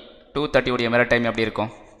 2:30 உடைய மிரர் டைம் எப்படி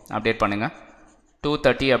இருக்கும் அப்டேட் பண்ணுங்கள்.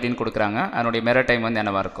 2:30 அப்படின்னு கொடுக்குறாங்க. அதனுடைய மிரர் டைம் வந்து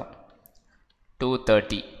என்னவாக இருக்கும்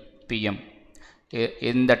 2:30 PM.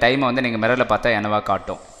 இந்த டைமை வந்து நீங்கள் மிரரில் பார்த்தா என்னவாக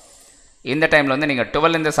காட்டும். இந்த டைமில் வந்து நீங்கள்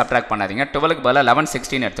 12லேருந்து சப்ட்ராக்ட் பண்ணாதீங்க. 12க்கு பதிலாக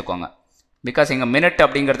 11:60 எடுத்துக்கோங்க. பிகாஸ் இங்கே மினிட்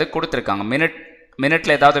அப்படிங்கிறது கொடுத்துருக்காங்க.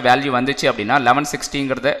 மினிட்டில் ஏதாவது வேல்யூ வந்துச்சு அப்படின்னா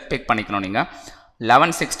 11:60ங்கிறத பிக் பண்ணிக்கணும். நீங்கள்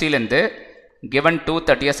 11:60லேருந்து கிவன்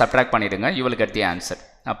 2:30 சப்ட்ராக்ட் பண்ணிவிடுங்க. You will get the answer.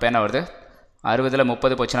 அப்போ என்ன வருது 60ல்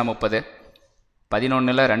 30 போச்சுன்னா 30,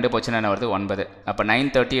 11ல் 2 போச்சுன்னா என்ன வருது 9. அப்போ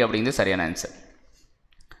 9:30 அப்படிங்கிறது சரியான ஆன்சர்.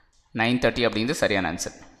 9:30 அப்படிங்கிறது சரியான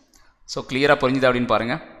ஆன்சர். ஸோ கிளியராக புரிஞ்சுது அப்படின்னு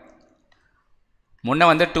பாருங்கள். முன்னே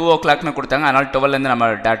வந்து 2 o'clockனு கொடுத்தாங்க, அதனால் 12லேருந்து நம்ம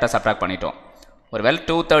டேட்டா சப்ட்ராக்ட் பண்ணிட்டோம். ஒரு வேலை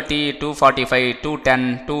 2:30, 2:45, 2:10,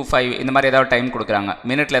 2:05 இந்த மாதிரி ஏதாவது டைம் கொடுக்குறாங்க.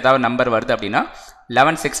 மினிட்டில் ஏதாவது நம்பர் வருது அப்படின்னா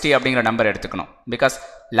 11:60 அப்படிங்கிற நம்பர் எடுத்துக்கணும். பிகாஸ்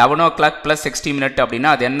 11 o'clock + 60 minutes அப்படின்னா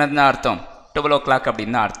அது என்னன்னு அர்த்தம் 12 o'clock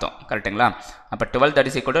அப்படின்னு தான் அர்த்தம். கரெக்டுங்களா? அப்போ 12 that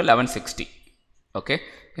is equal to 11:60. Okay,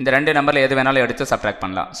 இந்த ரெண்டு நம்பரில் எது வேணாலும் எடுத்து சப்ட்ராக்ட்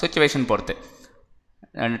பண்ணலாம் சுச்சுவேஷன் பொறுத்து.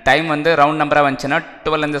 டைம் வந்து ரவுண்ட் நம்பராக வந்துச்சுன்னா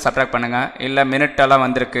 12லேருந்து சப்ட்ராக்ட் பண்ணுங்கள். இல்லை மினிட்டெல்லாம்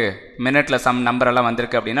வந்திருக்கு, மினிட்டில் சம் நம்பரெல்லாம்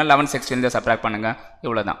வந்திருக்கு அப்படின்னா 11:60லேருந்து சப்ட்ராக்ட் பண்ணுங்கள்.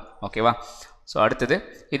 இவ்வளோ தான். ஓகேவா? ஸோ அடுத்தது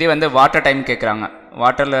இதே வந்து வாட்டர் டைம் கேட்குறாங்க.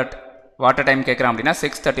 வாட்டர் டைம் கேட்குறாங்க அப்படின்னா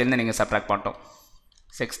 6:30லேருந்து நீங்கள் சப்ட்ராக்ட் பண்ணிட்டோம்.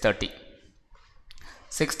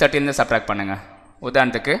 6:30லேருந்து சப்ட்ராக்ட் பண்ணுங்கள்.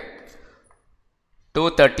 உதாரணத்துக்கு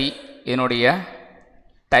 2:30 என்னுடைய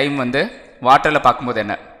டைம் வந்து வாட்டரில் பார்க்கும்போது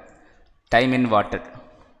என்ன டைம் இன் வாட்டர்.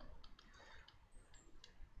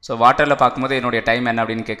 ஸோ வாட்டரில் பார்க்கும்போது என்னுடைய டைம் என்ன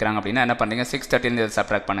அப்படின்னு கேட்குறாங்க அப்படின்னா என்ன பண்ணுறீங்க, 6:30லேருந்து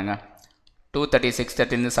சப்ட்ராக்ட் பண்ணுங்கள். 2:30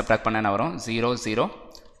 6:30லேருந்து சப்ட்ராக்ட் பண்ண என்ன வரும், 0:04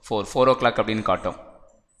 4 o'clock அப்படின்னு காட்டும்.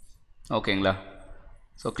 ஓகேங்களா?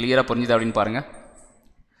 ஸோ கிளியராக புரிஞ்சுது அப்படின்னு பாருங்கள்.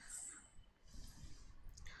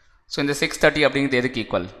 ஸோ இந்த 6:30 அப்படிங்கிறது எதுக்கு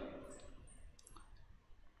ஈக்குவல்,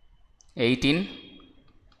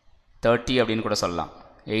 18:30 அப்படின்னு கூட சொல்லலாம்.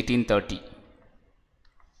 18:30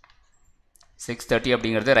 6:30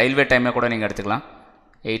 அப்படிங்கிறது ரயில்வே டைமை கூட நீங்கள் எடுத்துக்கலாம்.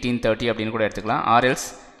 18:30 அப்படின்னு கூட எடுத்துக்கலாம். ஆர்எல்ஸ்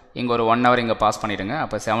இங்கே ஒரு 1 hour இங்கே பாஸ் பண்ணிவிடுங்க.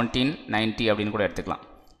 அப்போ 17:90 அப்படின்னு கூட எடுத்துக்கலாம்.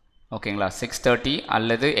 ஓகேங்களா? 6:30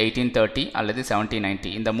 அல்லது 18:30 அல்லது 17:90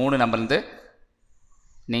 இந்த 3 நம்பர்லேருந்து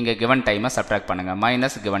நீங்கள் கிவன் டைமை சப்ட்ராக்ட் பண்ணுங்கள்.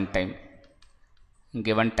 Minus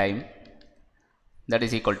given time that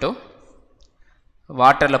is equal to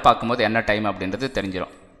வாட்டரில் பார்க்கும்போது என்ன டைம் அப்படின்றது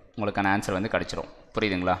தெரிஞ்சிடும். உங்களுக்கான ஆன்சர் வந்து கிடச்சிரும்.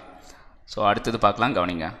 புரியுதுங்களா? ஸோ அடுத்தது பார்க்கலாம்,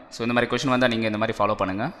 கவனிங்க. ஸோ இந்த மாதிரி கொஷின் வந்தால் நீங்கள் இந்த மாதிரி ஃபாலோ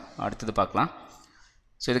பண்ணுங்கள். அடுத்தது பார்க்கலாம்.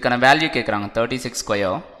 ஸோ இதுக்கான வேல்யூ கேட்குறாங்க. 36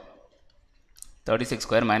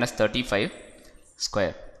 ஸ்கொயர் மைனஸ் 35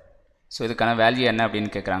 ஸ்கொயர். ஸோ இதுக்கான வேல்யூ என்ன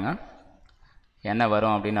அப்படின்னு கேட்குறாங்க. என்ன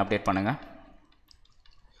வரும் அப்படின்னு அப்டேட் பண்ணுங்கள்.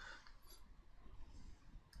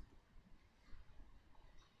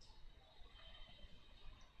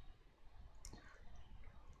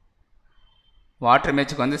 வாட்டர்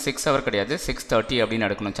இமேஜுக்கு வந்து 6 hour கிடையாது, 6:30 அப்படின்னு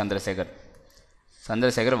எடுக்கணும்.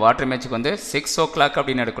 சந்திரசேகர் வாட்டர் இமேஜுக்கு வந்து 6 o'clock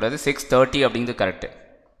அப்படின்னு எடுக்கக்கூடாது, 6:30 அப்படிங்கிறது கரெக்டு.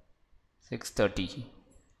 6:30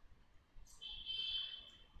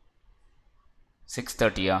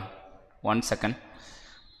 1 second.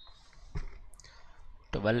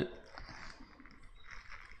 12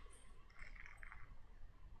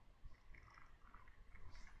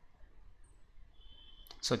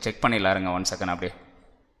 ஸோ செக் பண்ணிடலாம் இருங்க 1 second. அப்படியே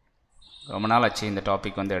ரொம்ப நாள் ஆச்சு இந்த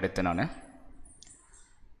டாபிக் வந்து எடுத்து நான்.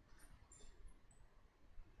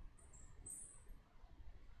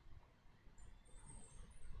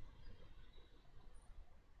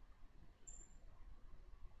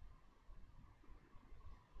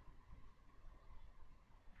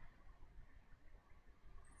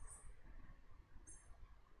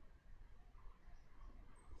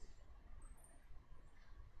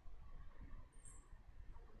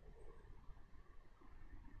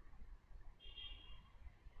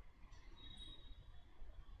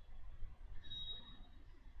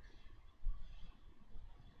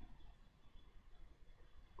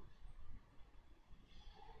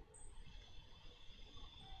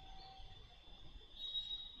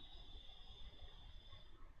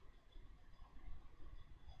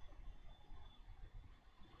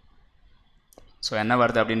 ஸோ என்ன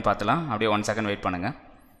வருது அப்படின்னு பார்த்துலாம். அப்படியே 1 second வெயிட் பண்ணுங்கள்.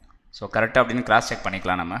 ஸோ கரெக்டாக அப்படின்னு கிராஸ் செக்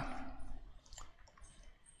பண்ணிக்கலாம் நம்ம.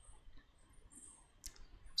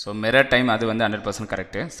 ஸோ மிரர் டைம் அது வந்து 100%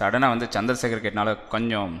 கரெக்டு. சடனாக வந்து சந்திரசேகர் கேட்டனால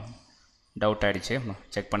கொஞ்சம் டவுட் ஆகிடுச்சு.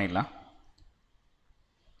 செக் பண்ணிடலாம்.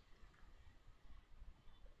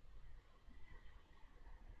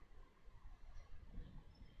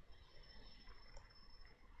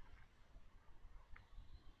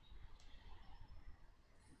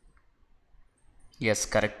 S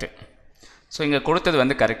correct. ஸோ இங்கே கொடுத்தது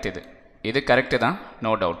வந்து கரெக்ட். இது கரெக்டு தான்,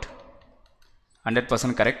 நோ டவுட்.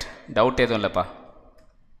 100% கரெக்ட், டவுட் எதுவும் இல்லைப்பா.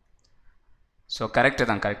 ஸோ கரெக்டு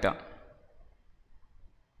தான், கரெக்டாக.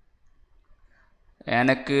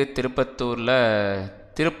 எனக்கு திருப்பத்தூரில்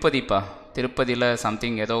திருப்பதியில்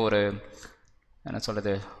சம்திங் ஏதோ ஒரு என்ன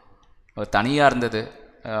சொல்கிறது, ஒரு தனியாக இருந்தது.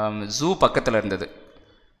 ஜூ பக்கத்தில் இருந்தது.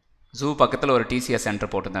 ஜூ பக்கத்தில் ஒரு டிசிஎஸ்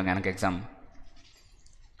சென்டர் போட்டிருந்தாங்க எனக்கு எக்ஸாம்.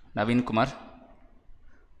 நவீன்குமார்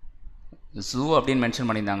ஜூ அப்படின்னு மென்ஷன்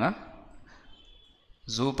பண்ணியிருந்தாங்க.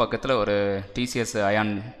 ஜூ பக்கத்தில் ஒரு டிசிஎஸ்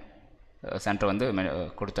அயான் சென்டர் வந்து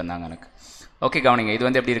கொடுத்துருந்தாங்க எனக்கு. ஓகே கவனிங்க, இது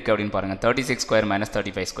வந்து எப்படி இருக்குது அப்படின்னு பாருங்கள். 36 ஸ்கொயர் மைனஸ்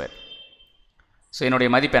 35 ஸ்கொயர். ஸோ என்னுடைய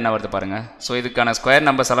மதிப்பு என்ன வருது பாருங்கள். ஸோ இதுக்கான ஸ்கொயர்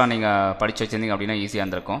நம்பர்ஸ் எல்லாம் நீங்கள் படித்து வச்சுருந்தீங்க அப்படின்னா ஈஸியாக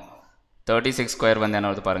இருந்திருக்கும். 36 ஸ்கொயர் வந்து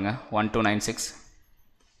என்ன வருது பாருங்கள், 1296.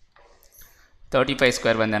 35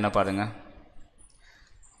 ஸ்கொயர் வந்து என்ன பாருங்கள்,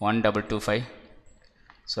 1225.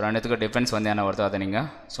 ஸோ ரெண்டுத்துக்கு டிஃப்ரென்ஸ் வந்து என்ன வருதோ அதை நீங்கள்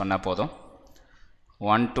சொன்னால் போதும்.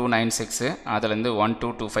 1296 அதுலேருந்து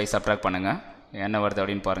 1225 சப்ட்ராக்ட் பண்ணுங்கள், என்ன வருது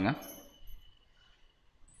அப்படின்னு பாருங்கள்.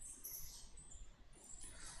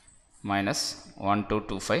 மைனஸ்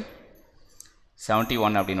 1225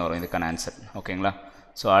 71 அப்படின்னு வரும் இதுக்கான ஆன்சர். ஓகேங்களா?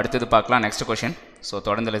 ஸோ அடுத்தது பார்க்கலாம் நெக்ஸ்ட் கொஷின். ஸோ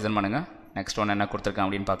தொடர்ந்து லிசன் பண்ணுங்கள். நெக்ஸ்ட் ஒன் என்ன கொடுத்துருக்கான்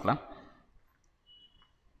அப்படின்னு பார்க்கலாம்.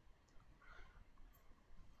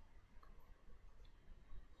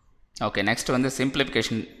 ஓகே, நெக்ஸ்ட் வந்து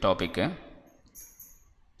சிம்பிளிஃபிகேஷன் டாபிக்கு.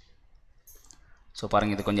 ஸோ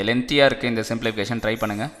பாருங்கள், இது கொஞ்சம் லென்த்தியாக இருக்குது. இந்த சிம்பிளிஃபிகேஷன் ட்ரை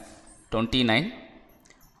பண்ணுங்கள். 29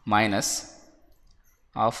 மைனஸ்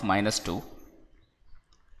ஆஃப் -2.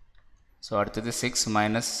 ஸோ அடுத்தது 6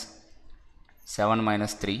 மைனஸ் 7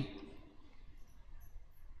 minus 3.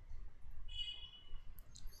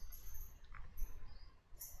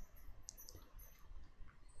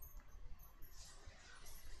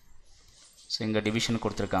 ஸோ இங்கே டிவிஷன்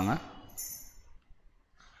கொடுத்துருக்காங்க.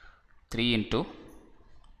 3 into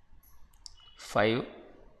 5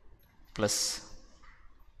 plus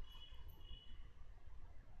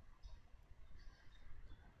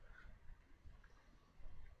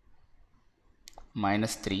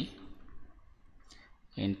 -3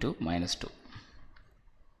 into -2.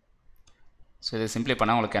 ஸோ இதை சிம்பிளை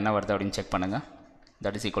பண்ணால் உங்களுக்கு என்ன வருது அப்படின்னு செக் பண்ணுங்கள்.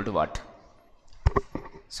 That is equal to what?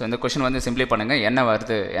 So இந்த கொஷின் வந்து சிம்பிளை பண்ணுங்கள், என்ன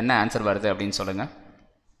வருது, என்ன ஆன்சர் வருது அப்படின்னு சொல்லுங்கள்.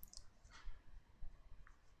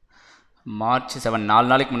 March 7,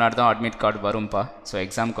 4 நாளைக்கு முன்னாடி தான் அட்மிட் கார்டு வரும்ப்பா. ஸோ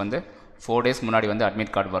எக்ஸாமுக்கு வந்து 4 days முன்னாடி வந்து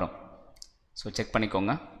அட்மிட் கார்டு வரும். ஸோ செக்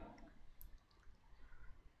பண்ணிக்கோங்க.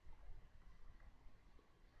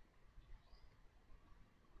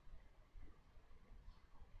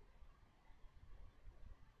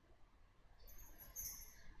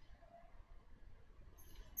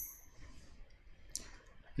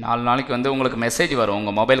 நாலு நாளைக்கு வந்து உங்களுக்கு மெசேஜ் வரும்,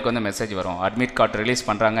 உங்கள் மொபைலுக்கு வந்து மெசேஜ் வரும். அட்மிட் கார்டு ரிலீஸ்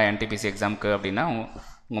பண்ணுறாங்க NTPC எக்ஸாமுக்கு அப்படின்னா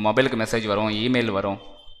உங்கள் மொபைலுக்கு மெசேஜ் வரும், இமெயில் வரும்.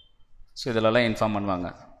 ஸோ இதிலெல்லாம் இன்ஃபார்ம் பண்ணுவாங்க.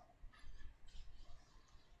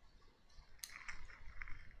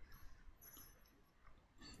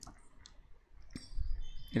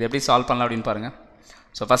 இது எப்படி சால்வ் பண்ணலாம் அப்படின்னு பாருங்கள்.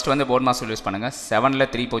 ஸோ ஃபஸ்ட்டு வந்து போர்ட் மாஸ்டர் யூஸ் பண்ணுங்கள். 7ல்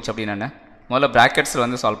 3 போச்சு அப்படின்னு என்ன, முதல்ல ப்ராக்கெட்ஸில்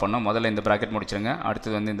வந்து சால்வ் பண்ணணும். முதல்ல இந்த ப்ராக்கெட் முடிச்சிருங்க,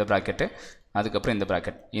 அடுத்தது வந்து இந்த ப்ராக்கெட்டு, அதுக்கப்புறம் இந்த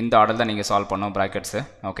ப்ராக்கெட். இந்த ஆர்டர் தான் நீங்கள் சால்வ் பண்ணணும் ப்ராக்கெட்ஸு.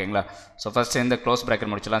 ஓகேங்களா? ஸோ ஃபஸ்ட்டு இந்த க்ளோஸ்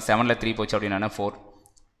ப்ராக்கெட் முடிச்சிடலாம். 7ல் 3 போச்சு அப்படின்னா 4,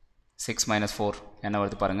 6 minus 4 என்ன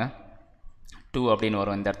வருது பாருங்கள், 2 அப்படின்னு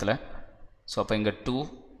வரும் இந்த இடத்துல. ஸோ அப்போ இங்கே 2,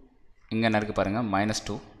 இங்கே என்ன இருக்குது பாருங்கள்,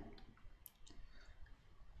 -2,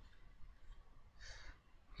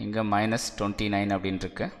 இங்கே -29 அப்படின்னு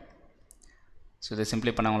இருக்கு. ஸோ இதை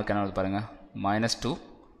சிம்பிளை பண்ணால் உங்களுக்கு என்ன வருது பாருங்கள், -2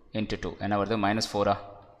 into 2 என்ன வருது, -4.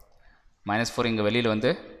 -4 இங்கே வெளியில் வந்து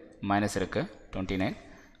மைனஸ் இருக்குது, 29,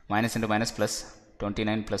 minus into minus plus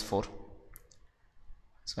 29 + 4.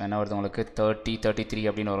 So என்ன வருது உங்களுக்கு 30, 33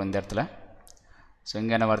 அப்படின்னு வரும் இந்த இடத்துல. ஸோ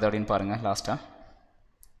இங்கே என்ன வருது அப்படின்னு பாருங்கள் லாஸ்ட்டாக.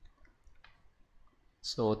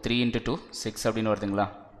 ஸோ 3 into 2 6 அப்படின்னு வருதுங்களா,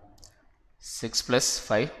 6 +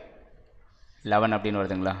 5 11 அப்படின்னு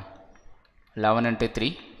வருதுங்களா, 11 into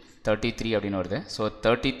 3 33 அப்படின்னு வருது. ஸோ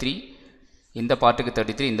 33 இந்த பார்ட்டுக்கு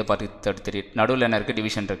 33, இந்த பார்ட்டுக்கு 33, நடுவில் என்ன இருக்குது,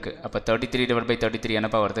 டிவிஷன் இருக்குது. அப்போ 33 / 33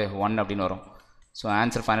 என்னப்பா வருது, 1 அப்படின்னு வரும். ஸோ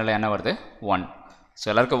ஆன்சர் ஃபைனலாக என்ன வருது, 1. ஸோ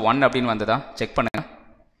எல்லாருக்கும் 1 அப்படின்னு வந்ததா செக் பண்ணுங்கள்.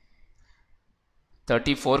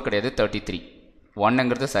 34 கிடையாது, 33.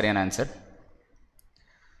 1ங்கிறது சரியான ஆன்சர்.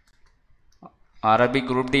 அரபிக்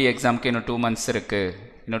குரூப் டி எக்ஸாமுக்கு இன்னும் 2 months இருக்குது,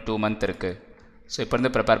 இன்னும் 2 month இருக்குது. ஸோ இப்போ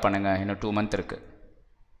இருந்து ப்ரிப்பேர் பண்ணுங்கள், இன்னும் 2 month இருக்குது.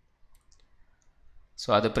 ஸோ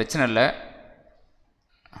அது பிரச்சனை இல்லை.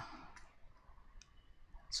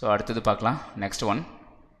 ஸோ அடுத்தது பார்க்கலாம் நெக்ஸ்ட் ஒன்.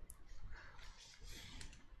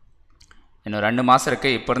 இன்னும் 2 மாதம்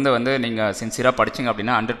இருக்குது. இப்போ இருந்து வந்து நீங்கள் சின்சியராக படிச்சிங்க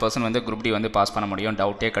அப்படின்னா 100% வந்து குரூப் டி வந்து பாஸ் பண்ண முடியும்,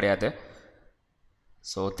 டவுட்டே கிடையாது.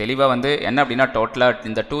 ஸோ தெளிவாக வந்து என்ன அப்படின்னா டோட்டலாக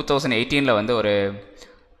இந்த 2018 வந்து ஒரு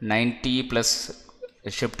 90+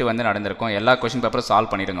 ஷிஃப்ட் வந்து நடந்திருக்கும். எல்லா கொஷின் பேப்பரும்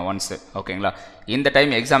சால்வ் பண்ணிடுங்க ஒன்ஸு. ஓகேங்களா? இந்த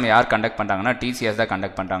டைம் எக்ஸாம் யார் கண்டக்ட் பண்ணுறாங்கன்னா TCS தான்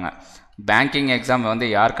கண்டக்ட் பண்ணுறாங்க. பேங்கிங் எக்ஸாம் வந்து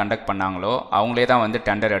யார் கண்டக்ட் பண்ணாங்களோ அவங்களே தான் வந்து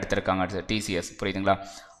டெண்டர் எடுத்திருக்காங்க TCS, புரியுதுங்களா?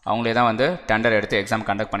 அவங்களே தான் வந்து டெண்டர் எடுத்து எக்ஸாம்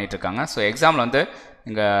கண்டக்ட் பண்ணிகிட்ருக்காங்க. ஸோ எக்ஸாமில் வந்து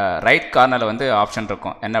இங்கே ரைட் கார்னரில் வந்து ஆப்ஷன்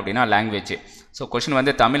இருக்கும், என்ன அப்படின்னா லாங்குவேஜ். ஸோ கொஷின்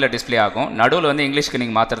வந்து தமிழில் டிஸ்பிளே ஆகும். நடுவில் வந்து இங்கிலீஷ்க்கு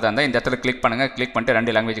நீங்கள் மாற்றுறதா இருந்தால் இந்த இடத்துல கிளிக் பண்ணுங்கள். கிளிக் பண்ணிட்டு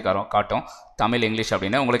 2 லாங்குவேஜ் காட்டும், தமிழ், இங்கிலீஷ்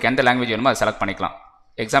அப்படின்னு. உங்களுக்கு எந்த லாங்குவேஜ் வேணுமோ அதை செலக்ட் பண்ணிக்கலாம்.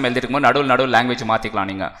 எக்ஸாம் எழுதிட்டு போது நடுவில் லாங்குவேஜ் மாற்றிக்கலாம்.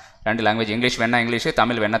 நீங்கள் 2 லாங்குவேஜ், இங்கிலீஷ் வேணா இங்கிலீஷ்,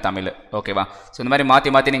 தமிழ் வேணா தமிழ். ஓகேவா? ஸோ இந்த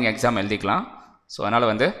மாதிரி மாற்றி நீங்கள் எக்ஸாம் எழுதிக்கலாம். ஸோ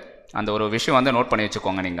அதனால் வந்து அந்த ஒரு விஷயம் வந்து நோட் பண்ணி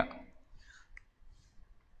வச்சுக்கோங்க நீங்கள்.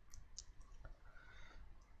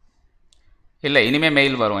 இல்லை, இனிமேல்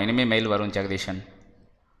மெயில் வரும் ஜெகதீஷன்,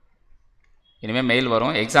 இனிமேல் மெயில்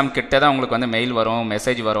வரும். எக்ஸாம் கிட்ட தான் உங்களுக்கு வந்து மெயில் வரும்,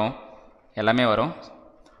 மெசேஜ் வரும், எல்லாமே வரும்.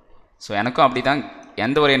 ஸோ எனக்கும் அப்படி தான்,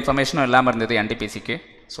 எந்த ஒரு இன்ஃபர்மேஷனும் இல்லாமல் இருந்தது NTPCக்கு.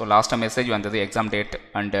 ஸோ லாஸ்ட்டாக மெசேஜ் வந்தது, exam date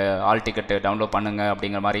and all ticket download பண்ணுங்கள்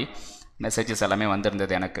அப்படிங்கிற மாதிரி மெசேஜஸ் எல்லாமே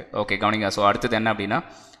வந்திருந்தது எனக்கு. ஓகே, கவனிங்க. ஸோ அடுத்தது என்ன அப்படின்னா,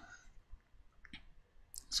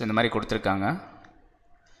 ஸோ இந்த மாதிரி கொடுத்துருக்காங்க.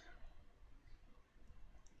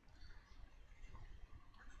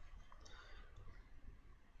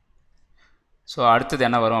 ஸோ அடுத்தது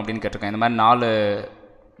என்ன வரும் அப்படின்னு கேட்டிருக்காங்க. இந்த மாதிரி 4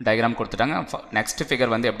 டயக்ராம் கொடுத்துட்டாங்க. நெக்ஸ்ட்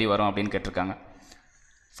ஃபிகர் வந்து எப்படி வரும் அப்படின்னு கேட்டிருக்காங்க.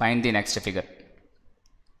 Find the next figure.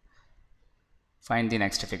 Find the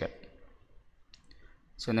next figure.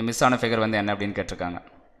 So இந்த மிஸ் ஆன ஃபிகர் வந்து என்ன அப்படின்னு கேட்டிருக்காங்க.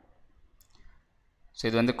 ஸோ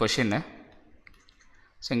இது வந்து கொஷின்னு.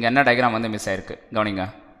 ஸோ இங்கே என்ன டயக்ராம் வந்து மிஸ் ஆயிருக்கு கவனிங்க.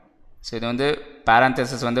 ஸோ இது வந்து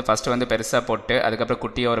பேரந்தசிஸ் வந்து ஃபஸ்ட்டு வந்து பெருசாக போட்டு அதுக்கப்புறம்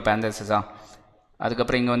குட்டியாக ஒரு பேரந்தசிஸா,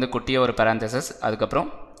 அதுக்கப்புறம் இங்கே வந்து குட்டியாக ஒரு பேரந்தசிஸ், அதுக்கப்புறம்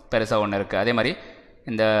பெருசாக ஒன்று இருக்குது. அதே மாதிரி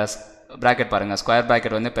இந்த ப்ராக்கெட் பாருங்கள், ஸ்கொயர்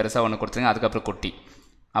ப்ராக்கெட் வந்து பெருசாக ஒன்று கொடுத்துருங்க, அதுக்கப்புறம் குட்டி.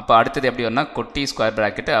 அப்போ அடுத்தது எப்படி வரும்னா குட்டி ஸ்கொயர்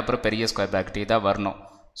ப்ராக்கெட்டு அப்புறம் பெரிய ஸ்கொயர் ப்ராக்கெட் இதாக வரணும்.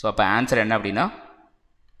 ஸோ அப்போ ஆன்சர் என்ன அப்படின்னா,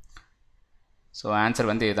 ஸோ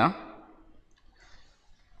ஆன்சர் வந்து இதுதான்.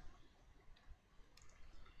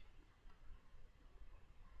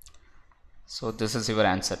 So this is your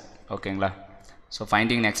answer. ஓகேங்களா. ஸோ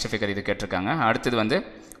ஃபைண்டிங் நெக்ஸ்ட் ஃபிகர் இது கேட்டிருக்காங்க. அடுத்தது வந்து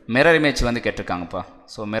மிரர் இமேஜ் வந்து கேட்டிருக்காங்கப்பா.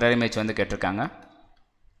 ஸோ மிரர் இமேஜ் வந்து கேட்டிருக்காங்க.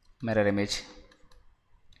 மிரர் இமேஜ்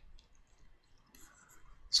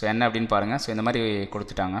ஸோ என்ன அப்படின்னு பாருங்கள். ஸோ இந்த மாதிரி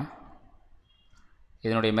கொடுத்துட்டாங்க.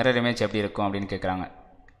 இதனுடைய மிரர் இமேஜ் எப்படி இருக்கும் அப்படின்னு கேட்குறாங்க.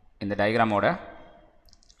 இந்த டயக்ராமோட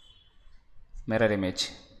மிரர் இமேஜ்,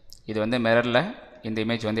 இது வந்து மிரரில் இந்த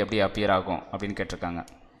இமேஜ் வந்து எப்படி அப்பியர் ஆகும் அப்படின்னு கேட்டிருக்காங்க.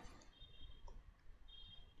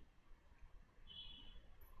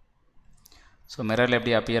 ஸோ மிரரில்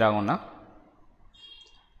எப்படி அப்பியர் ஆகும்னா,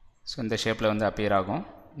 ஸோ இந்த ஷேப்பில் வந்து அப்பியர் ஆகும்.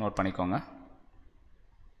 நோட் பண்ணிக்கோங்க.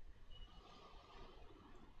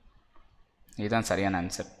 இதுதான் சரியான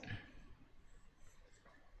ஆன்சர்.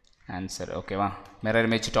 ஆன்சர் ஓகேவா. மிரர்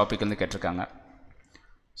இமேஜ் டாபிக் வந்து கேட்டிருக்காங்க.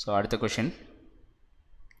 ஸோ அடுத்த கொஷின்.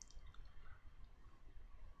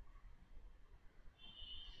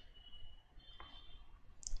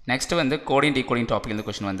 நெக்ஸ்ட் வந்து கோடிங் டீகோடிங் டாபிக் இந்த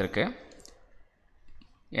கொஷின் வந்திருக்கு.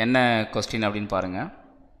 என்ன கொஸ்டின் அப்படின்னு பாருங்கள்.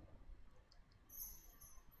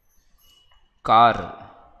 கார்,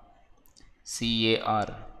 CAR,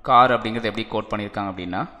 கார் அப்படிங்கிறது எப்படி கோட் பண்ணியிருக்காங்க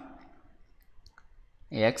அப்படின்னா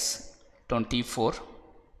X24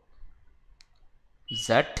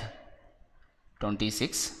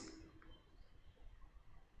 Z26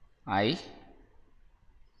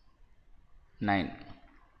 I9.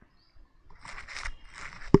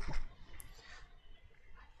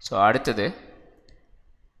 ஸோ அடுத்தது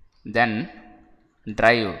தென்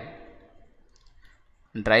டிரைவ்.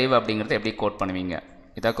 டிரைவ் அப்படிங்கிறது எப்படி கோட் பண்ணுவீங்க,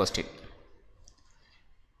 இதான் கொஸ்டின்.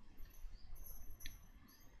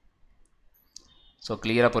 ஸோ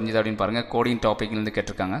கிளியராக புரிஞ்சுது அப்படின்னு பாருங்கள். கோடிங் டாப்பிக்லேருந்து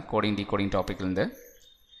கேட்டிருக்காங்க, கோடிங் டீகோடிங் டாப்பிக்லேருந்து.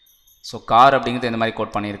 ஸோ கார் அப்படிங்கிறது இந்த மாதிரி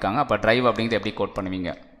கோட் பண்ணியிருக்காங்க. அப்போ டிரைவ் அப்படிங்கிறது எப்படி கோட் பண்ணுவீங்க.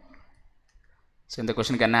 ஸோ இந்த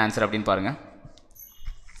கொஸ்டினுக்கு என்ன ஆன்சர் அப்படின்னு பாருங்கள்.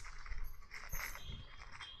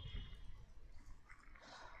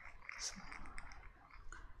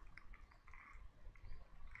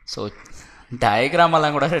 ஸோ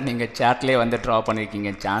டயக்ராமெல்லாம் கூட நீங்கள் சேட்லேயே வந்து ட்ரா பண்ணியிருக்கீங்க,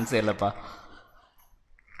 சான்ஸே இல்லைப்பா.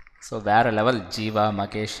 ஸோ வேறு லெவல் ஜீவா,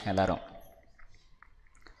 மகேஷ் எல்லோரும்.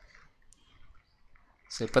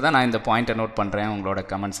 ஸோ இப்போ தான் நான் இந்த பாயிண்ட்டை நோட் பண்ணுறேன் உங்களோட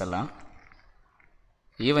கமெண்ட்ஸ் எல்லாம்.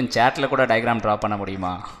 ஈவன் சேட்டில் கூட டயக்ராம் ட்ரா பண்ண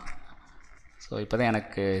முடியுமா? ஸோ இப்போ தான்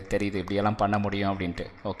எனக்கு தெரியுது இப்படியெல்லாம் பண்ண முடியும் அப்படின்ட்டு.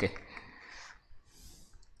 ஓகே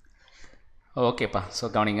ஓகேப்பா. ஸோ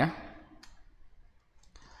கவனிங்க.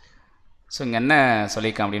 ஸோ இங்கே என்ன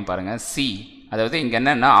சொல்லியிருக்கேன் அப்படின்னு பாருங்கள். சி, அதாவது இங்கே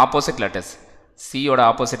என்னென்னா ஆப்போசிட் லெட்டர்ஸ். சியோட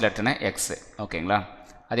ஆப்போசிட் லெட்டர்னா எக்ஸு. ஓகேங்களா.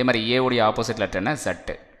 அதே மாதிரி ஏவுடைய ஆப்போசிட் லெட்டர்னா Z.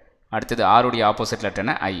 அடுத்தது ஆருடைய ஆப்போசிட்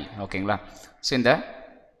லெட்டர்னா I. ஓகேங்களா. ஸோ இந்த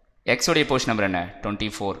எக்ஸுடைய போர்ஷன் நம்பர் என்ன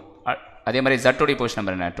 24. அதே மாதிரி Z-உடைய போர்ஷன்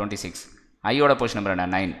நம்பர் என்ன 26. ஐயோட போர்ஷன் நம்பர் என்ன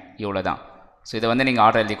 9. இவ்வளோ தான். ஸோ இதை வந்து நீங்கள்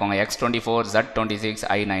ஆர்டர் எழுதிக்கோங்க. X24 Z26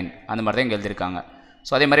 I9 அந்த மாதிரி தான் இங்கே எழுதியிருக்காங்க.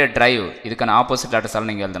 ஸோ அதே மாதிரி டிரைவ், இதுக்கான ஆப்போசிட் லெட்டர்ஸால்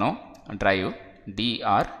நீங்கள் எழுதணும். Drive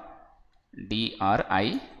DRIVE.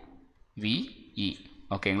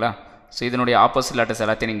 ஓகேங்களா. ஸோ இதனுடைய ஆப்போசிட் லெட்டர்ஸ்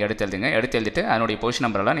எல்லாத்தையும் நீங்கள் எடுத்து எழுதுங்க. எடுத்து எழுதிட்டு அதனுடைய போர்ஷன்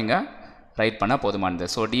நம்பரெல்லாம் நீங்கள் ரைட் பண்ணால் போதுமானது.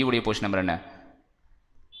 ஸோ D உடைய போர்ஷன் நம்பர் என்ன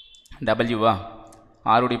W.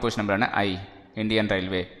 R உடைய போர்ஷன் நம்பர் என்ன I, இந்தியன்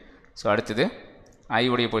ரயில்வே. ஸோ அடுத்தது I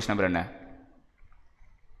உடைய போர்ஷன் நம்பர் என்ன?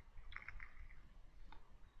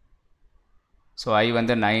 ஸோ I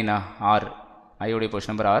வந்து 9. R, I உடைய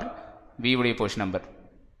போர்ஷன் நம்பர் R. V உடைய போர்ஷன் நம்பர்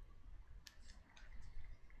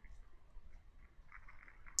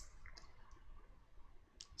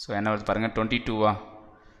ஸோ என்ன வருது பாருங்கள் 22.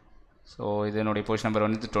 ஸோ இதனுடைய போர்ஷன் நம்பர்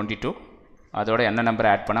வந்து 22. அதோட என்ன நம்பர்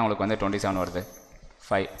ஆட் பண்ணால் உங்களுக்கு வந்து 27 வருது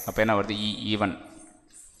 5. அப்போ என்ன வருது ஈவன்.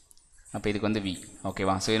 அப்போ இதுக்கு வந்து V.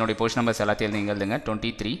 ஓகேவா. ஸோ இதனுடைய போர்ஷன் நம்பர்ஸ் எல்லாத்தையும் நீங்கள் எழுதுங்க.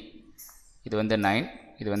 23, இது வந்து 9,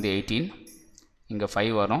 இது வந்து 18, இங்கே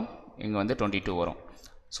 5 வரும், இங்கே வந்து 22 வரும்.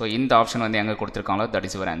 ஸோ இந்த ஆப்ஷன் வந்து எங்கே கொடுத்துருக்காங்களோ that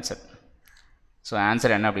is your answer. So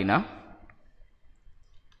answer என்ன அப்படின்னா,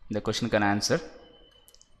 இந்த கொஷனுக்கான answer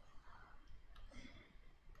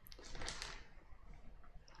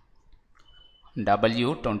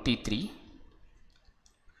W23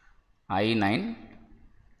 I9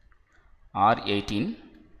 R18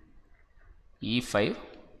 E5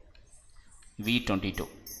 V22.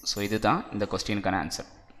 So இதுதான் இந்த கொஸ்டினுக்கான ஆன்சர்.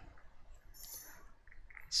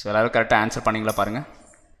 ஸோ எல்லோரும் கரெக்டாக ஆன்சர் பண்ணிங்களா பாருங்கள்.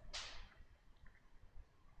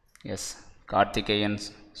 எஸ், கார்த்திகேயன்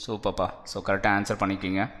சூப்பர்ப்பா. ஸோ கரெக்டாக ஆன்சர்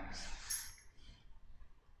பண்ணிக்கிங்க.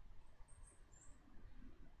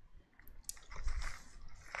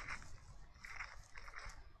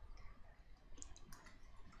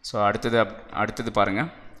 ஸோ அடுத்தது பாருங்கள்.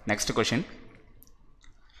 Next question.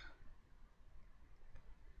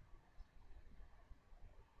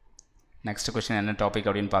 நெக்ஸ்ட் கொஷின் என்ன டாபிக்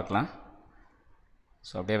அப்படின்னு பார்க்கலாம்.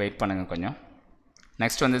 ஸோ அப்படியே வெயிட் பண்ணுங்கள் கொஞ்சம்.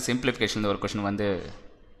 நெக்ஸ்ட் வந்து சிம்பிளிஃபிகேஷன் ஒரு கொஷின் வந்து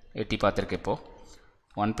எட்டி பார்த்துருக்கு. இப்போது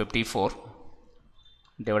 154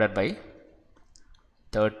 divided by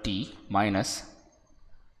 30 minus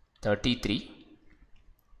 33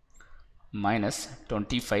 minus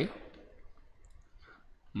 25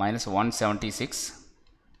 minus 176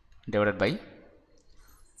 divided by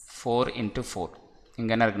 4 into 4.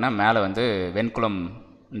 இங்கே என்ன இருக்குன்னா மேலே வந்து வெண்குளம்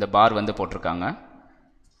இந்த பார் வந்து போட்டிருக்காங்க.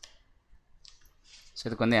 ஸோ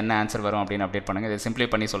இதுக்கு வந்து என்ன ஆன்சர் வரும் அப்படின்னு அப்டேட் பண்ணுங்கள். இதை சிம்பிளை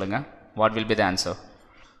பண்ணி சொல்லுங்கள். What will be the answer?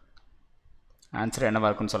 Answer என்னவாக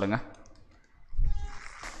இருக்குன்னு சொல்லுங்கள்.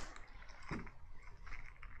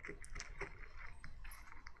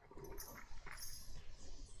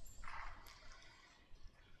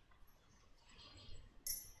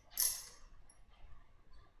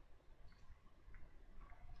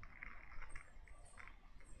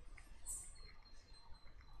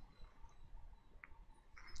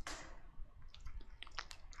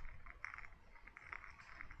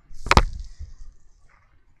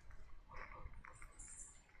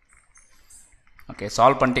 ஓகே,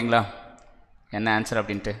 சால்வ் பண்ணிட்டீங்களா? என்ன ஆன்சர்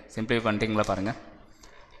அப்படின்ட்டு சிம்பிளிஃபை பண்ணிட்டீங்களா பாருங்கள்.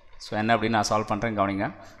 ஸோ என்ன அப்படின்னு நான் சால்வ் பண்ணுறேன், கவனிங்க.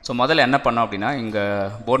 ஸோ முதல்ல என்ன பண்ணோம் அப்படின்னா இங்கே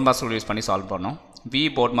போர்ட் மாஸ் ரூல் யூஸ் பண்ணி சால்வ் பண்ணோம். வி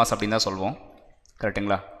போர்ட் மாஸ் அப்படின்னு தான் சொல்வோம்,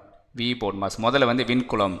 கரெக்டுங்களா? We board mass. முதல்ல வந்து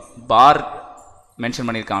விண்குளம் பார் மென்ஷன்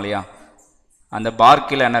பண்ணியிருக்காங்க இல்லையா, அந்த பார்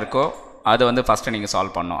கீழே என்ன இருக்கோ அதை வந்து ஃபஸ்ட்டு நீங்கள்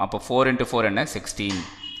சால்வ் பண்ணோம். அப்போ 4 into 4 என்ன 16.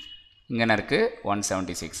 இங்கே என்ன இருக்குது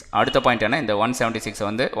 176. அடுத்த பாயிண்ட் என்ன, இந்த 176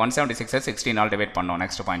 வந்து 176 16 டிவைட் பண்ணோம்.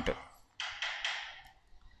 Next point.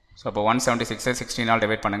 ஸோ அப்போ 176 16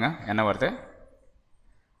 டிவைட் பண்ணுங்கள். என்ன வருது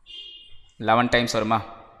 11 டைம்ஸ் வருமா?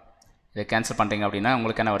 இதை கேன்சல் பண்ணுறீங்க அப்படின்னா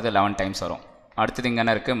உங்களுக்கு என்ன வருது 11 டைம்ஸ் வரும். அடுத்தது இங்கே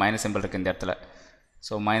என்ன இருக்குது, மைனஸ் சிம்பிள் இருக்குது இந்த இடத்துல.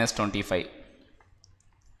 So minus 25.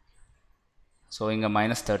 ஸோ இங்கே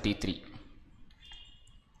மைனஸ் 33.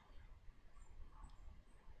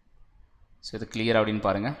 ஸோ இது கிளியர் அப்படின்னு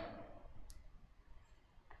பாருங்கள்.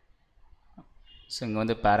 ஸோ இங்கே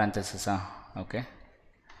வந்து பேரந்தசிஸா, ஓகே.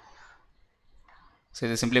 ஸோ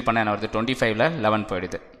இது சிம்பிளை பண்ண என்ன வருது 25ல் 11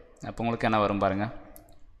 போயிடுது. அப்போ உங்களுக்கு என்ன வரும் பாருங்கள்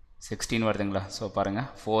 16 வருதுங்களா? ஸோ பாருங்கள்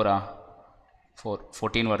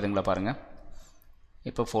 14 வருதுங்களா பாருங்கள்.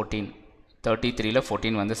 இப்போ 14 33ல்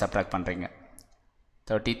 14 வந்து சப்ராக்ட் பண்ணுறீங்க.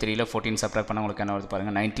 33ல் 14 சப்ராக்ட் பண்ணால் உங்களுக்கு என்ன வருது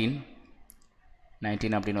பாருங்கள்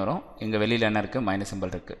 19 அப்படின்னு வரும். இங்கே வெளியில் என்ன இருக்குது, மைனஸ்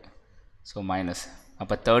சிம்பிள் இருக்குது. So minus.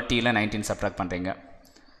 அப்போ 30ல் 19 சப்ராக்ட் பண்ணுறீங்க.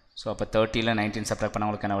 ஸோ அப்போ 30ல் 19 சப்ராக்ட் பண்ணால்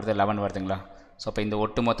உங்களுக்கு என்ன வருது 11 வருதுங்களா? ஸோ அப்போ இந்த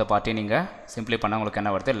ஒட்டுமொத்த பார்ட்டி நீங்கள் சிம்பிளை பண்ணால் உங்களுக்கு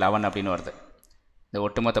என்ன வருது 11 அப்படின்னு வருது. இந்த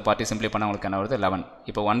ஒட்டுமொத்த பார்ட்டி சிம்பிளை பண்ணால் உங்களுக்கு என்ன வருது 11.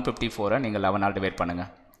 இப்போ 154 நீங்கள் 11 டிவைட் பண்ணுங்கள்.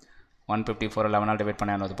 154 11 டிவைட்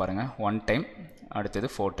பண்ண என்ன வருது பாருங்கள் 1 டைம், அடுத்தது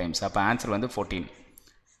 4 டைம்ஸ். அப்போ ஆன்சர் வந்து 14.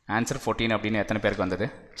 ஆன்சர் 14 அப்படின்னு எத்தனை பேருக்கு வந்தது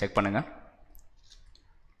செக் பண்ணுங்கள்.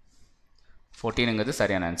 14ங்கிறது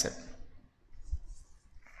சரியான ஆன்சர்.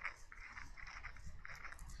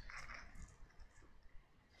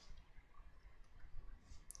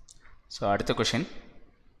 ஸோ அடுத்த கொஷின்.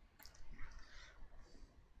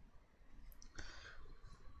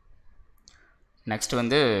 நெக்ஸ்ட்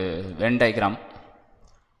வந்து வென் டயக்ராம்.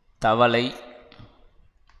 தவளை,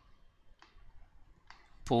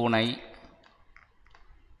 பூனை,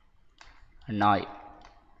 நாய்,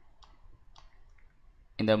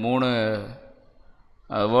 இந்த 3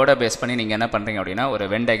 வேர்டை பேஸ் பண்ணி நீங்கள் என்ன பண்ணுறீங்க அப்படின்னா ஒரு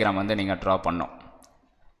வென் டயக்ராம் வந்து நீங்கள் ட்ரா பண்ணணும்.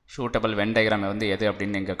 ஷூட்டபிள் வென் டயக்ராம் வந்து எது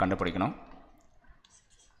அப்படின்னு நீங்கள் கண்டுபிடிக்கணும்.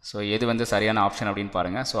 ஸோ எது வந்து சரியான ஆப்ஷன் அப்படின்னு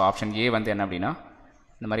பாருங்கள். ஸோ ஆப்ஷன் ஏ வந்து என்ன அப்படின்னா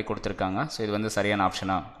இந்த மாதிரி கொடுத்துருக்காங்க. ஸோ இது வந்து சரியான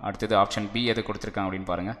ஆப்ஷனா. அடுத்தது ஆப்ஷன் பி எது கொடுத்துருக்காங்க அப்படின்னு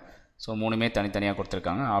பாருங்கள். ஸோ 3மே தனித்தனியாக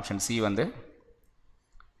கொடுத்துருக்காங்க. ஆப்ஷன் சி வந்து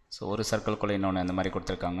ஸோ ஒரு சர்க்கிள்குள்ளே இன்னொன்று இந்த மாதிரி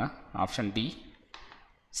கொடுத்துருக்காங்க. ஆப்ஷன் டி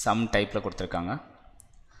சம் டைப்பில் கொடுத்துருக்காங்க.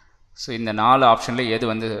 ஸோ இந்த 4 ஆப்ஷனில் எது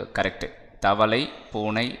வந்து கரெக்டு, தவளை,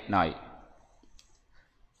 பூனை, நாய்.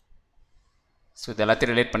 ஸோ இது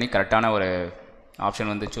எல்லாத்தையும் ரிலேட் பண்ணி கரெக்டான ஒரு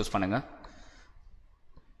ஆப்ஷன் வந்து சூஸ் பண்ணுங்கள்.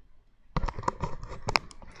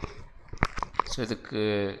 ஸோ இதுக்கு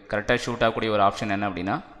கரெக்டாக ஷூட் ஆகக்கூடிய ஒரு ஆப்ஷன் என்ன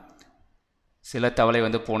அப்படின்னா சில தவளை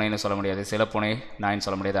வந்து பூனைன்னு சொல்ல முடியாது, சில பூனை நாயின்னு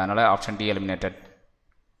சொல்ல முடியாது. அதனால் ஆப்ஷன் டி எலிமினேட்டட்.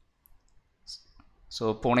 ஸோ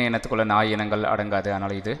பூனை இனத்துக்குள்ள நாய் இனங்கள் அடங்காது,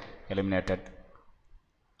 அதனால் இது எலிமினேட்டட்.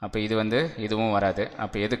 அப்போ இது வந்து இதுவும் வராது.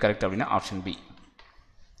 அப்போ எது கரெக்ட் அப்படின்னா ஆப்ஷன் பி.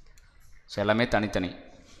 ஸோ எல்லாமே தனித்தனி.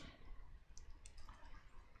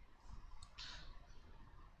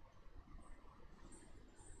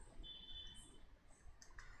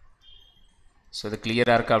 ஸோ இது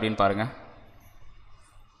கிளியராக இருக்கா அப்படின்னு பாருங்கள்.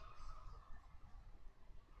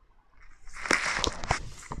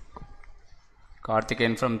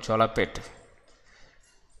 கார்த்திகேயன் ஃப்ரம் சோலாப்பேட்.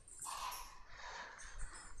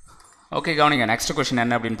 ஓகே, கவனிங்க. நெக்ஸ்ட் கொஷின்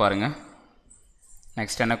என்ன அப்படின்னு பாருங்கள்.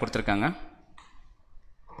 நெக்ஸ்ட் என்ன கொடுத்துருக்காங்க?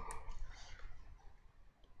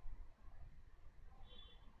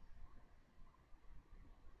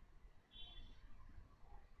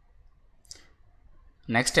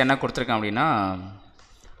 நெக்ஸ்ட் என்ன கொடுத்துருக்காங்க அப்படின்னா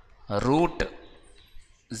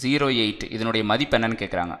 √08 இதனுடைய மதிப்பு என்னன்னு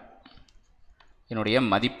கேட்குறாங்க. என்னுடைய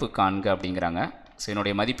மதிப்பு காண்க அப்படிங்கிறாங்க. ஸோ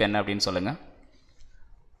என்னுடைய மதிப்பு என்ன அப்படின்னு சொல்லுங்கள்.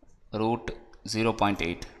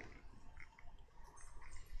 √0.8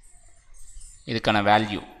 இதுக்கான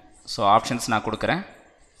வேல்யூ. ஸோ ஆப்ஷன்ஸ் நான் கொடுக்குறேன்.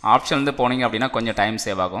 ஆப்ஷன்லேருந்து போனீங்க அப்படின்னா கொஞ்சம் டைம்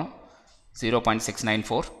சேவ் ஆகும்.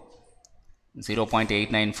 0.694,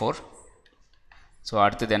 0.894, ஸோ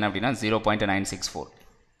அடுத்தது என்ன அப்படின்னா 0.964,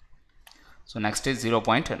 ஸோ நெக்ஸ்ட்டு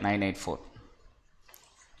 0.984.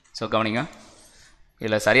 ஸோ கவனிங்க,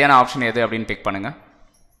 இதில் சரியான ஆப்ஷன் எது அப்படின்னு பிக் பண்ணுங்கள்.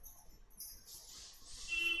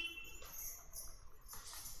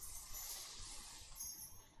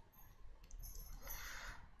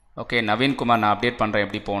 ஓகே, நவீன்குமார், நான் அப்டேட் பண்ணுறேன்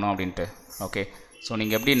எப்படி போகணும் அப்படின்ட்டு. ஓகே, ஸோ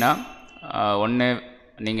நீங்கள் எப்படின்னா ஒன்று,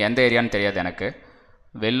 நீங்கள் எந்த ஏரியான்னு தெரியாது எனக்கு.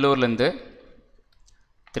 வெள்ளூர்லேருந்து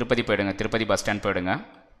திருப்பதி போயிடுங்க. திருப்பதி பஸ் ஸ்டாண்ட் போயிடுங்க.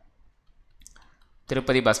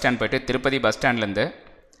 திருப்பதி பஸ் ஸ்டாண்ட் போய்ட்டு திருப்பதி பஸ் ஸ்டாண்ட்லேருந்து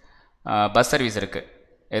பஸ் சர்வீஸ் இருக்குது.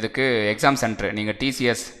 இதுக்கு எக்ஸாம் சென்ட்ரு. நீங்கள்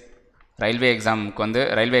டிசிஎஸ் ரயில்வே எக்ஸாமுக்கு வந்து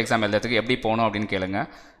ரயில்வே எக்ஸாம் எழுதுறதுக்கு எப்படி போகணும் அப்படின்னு கேளுங்க.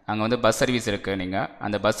 அங்கே வந்து பஸ் சர்வீஸ் இருக்குது. நீங்கள்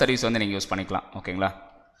அந்த பஸ் சர்வீஸ் வந்து நீங்கள் யூஸ் பண்ணிக்கலாம். ஓகேங்களா?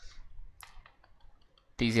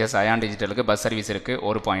 டிசிஎஸ் அயான் டிஜிட்டலுக்கு பஸ் சர்வீஸ் இருக்குது,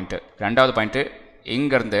 ஒரு பாயிண்ட்டு. ரெண்டாவது பாயிண்ட்டு,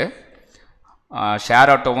 இங்கேருந்து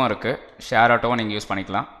ஷேர் ஆட்டோவும் இருக்குது. ஷேர் ஆட்டோவும் நீங்கள் யூஸ்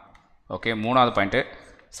பண்ணிக்கலாம். ஓகே, மூணாவது பாயிண்ட்டு,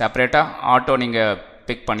 செப்பரேட்டாக ஆட்டோ நீங்கள்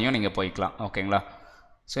பிக் பண்ணியும் நீங்கள் போய்க்கலாம். ஓகேங்களா?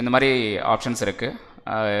 ஸோ இந்த மாதிரி ஆப்ஷன்ஸ் இருக்குது.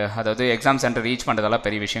 அதாவது எக்ஸாம் சென்டர் ரீச் பண்ணுறதெல்லாம்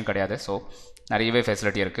பெரிய விஷயம் கிடையாது. ஸோ நிறையவே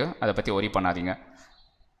ஃபெசிலிட்டி இருக்குது, அதை பற்றி ஒரி பண்ணாதீங்க.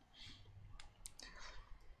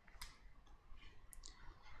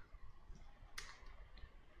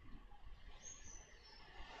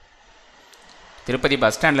 திருப்பதி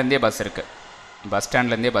பஸ் ஸ்டாண்ட்லேருந்தே பஸ் இருக்குது. பஸ்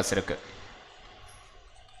ஸ்டாண்ட்லேருந்தே பஸ் இருக்குது.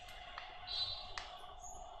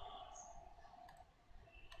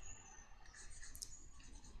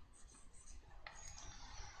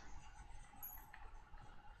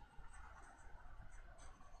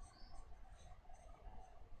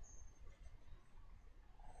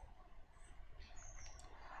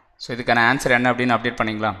 ஸோ இதுக்கான ஆன்சர் என்ன அப்படின்னு அப்டேட்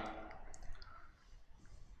பண்ணிங்களா?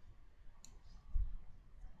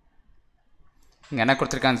 இங்கே என்ன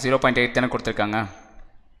கொடுத்துருக்காங்க? 0.8 தானே கொடுத்துருக்காங்க.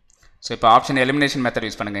 ஸோ இப்போ ஆப்ஷன் எலிமினேஷன் மெத்தட்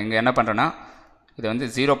யூஸ் பண்ணுங்கள். இங்கே என்ன பண்ணுறேன்னா, இது வந்து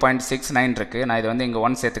 0.69 இருக்குது. நான் இது வந்து இங்கே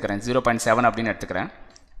 1 சேர்த்துக்கிறேன். 0.7 அப்படின்னு எடுத்துக்கிறேன்.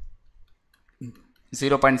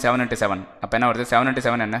 0.7 × 7 அப்போ என்ன வருது? 7 ×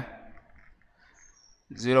 7 என்ன?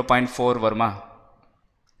 0.4 வருமா?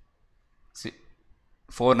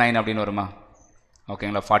 49 அப்படின்னு வருமா?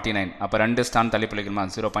 ஓகேங்களா? 49. அப்போ 2 ஸ்டான் தள்ளி பிள்ளைக்குமா?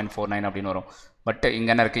 0.49 அப்படின்னு வரும். பட்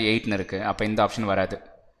இங்கே என்ன இருக்குது? 8ன்னு இருக்குது. அப்போ இந்த ஆப்ஷன் வராது.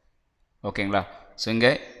 ஓகேங்களா? ஸோ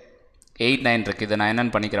இங்கே 8.9 இருக்குது. இதை நான்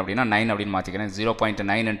என்னென்னு பண்ணிக்கிறேன் அப்படின்னா 9 அப்படின்னு மாற்றிக்கிறேன்.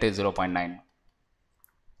 0.9 × 0.9.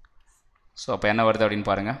 ஸோ அப்போ என்ன வருது அப்படின்னு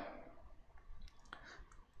பாருங்கள்.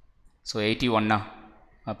 ஸோ 81.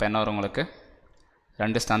 அப்போ என்ன வரும் உங்களுக்கு?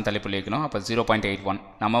 2 ஸ்டான் தள்ளி புள்ளி வைக்கணும். அப்போ 0.81.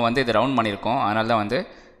 நம்ம வந்து இது ரவுண்ட் பண்ணியிருக்கோம், அதனால தான் வந்து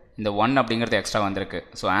இந்த 1 அப்படிங்கிறது எக்ஸ்ட்ரா வந்திருக்கு.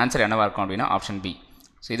 ஸோ ஆன்சர் என்னவாக இருக்கும் அப்படின்னா ஆப்ஷன் பி.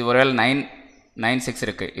 ஸோ இது ஒருவேளை 996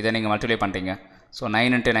 இருக்குது. இதை நீங்கள் மல்டிப்ளை பண்ணுறீங்க. ஸோ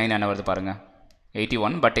 9 × 9 என்ன வருது பாருங்கள்?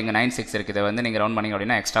 81. பட் இங்கே 96 இருக்குது. இதை வந்து நீங்கள் ரவுண்ட் பண்ணிங்க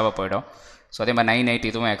அப்படின்னா எக்ஸ்ட்ராவாக போயிடும். ஸோ அதே மாதிரி 98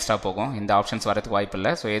 இதுவும் எக்ஸ்ட்ரா போகும். இந்த ஆப்ஷன்ஸ் வரதுக்கு வாய்ப்பு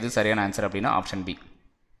இல்லை. ஸோ எது சரியான ஆன்சர் அப்படின்னா ஆப்ஷன் பி.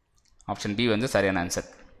 ஆப்ஷன் பி வந்து சரியான ஆன்சர்.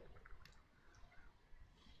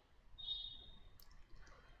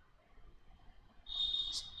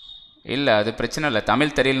 இல்லை, அது பிரச்சனை இல்லை.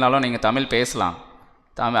 தமிழ் தெரியலனாலும் நீங்கள் தமிழ் பேசலாம்.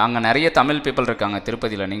 அங்கே நிறைய தமிழ் பீப்புள் இருக்காங்க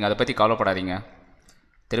திருப்பதியில். நீங்கள் அதை பற்றி கவலைப்படாதீங்க.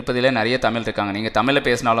 திருப்பதியில் நிறைய தமிழ் இருக்காங்க. நீங்கள் தமிழில்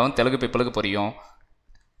பேசினாலும் தெலுங்கு பீப்புளுக்கு புரியும்,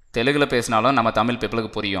 தெலுங்கில் பேசினாலும் நம்ம தமிழ்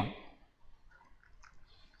பீப்புளுக்கு புரியும்.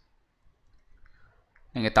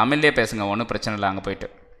 நீங்கள் தமிழ்லேயே பேசுங்க, ஒன்றும் பிரச்சனை இல்லை. அங்கே போய்ட்டு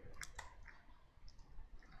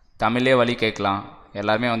தமிழ்லேயே வழி கேட்கலாம்.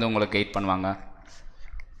 எல்லாருமே வந்து உங்களுக்கு கைட் பண்ணுவாங்க.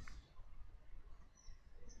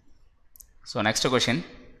 ஸோ நெக்ஸ்ட் கொஷின்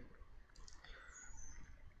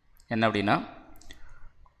என்ன அப்படின்னா,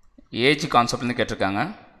 ஏஜ் கான்செப்ட்லேருந்து கேட்டிருக்காங்க.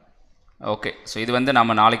 ஓகே, ஸோ இது வந்து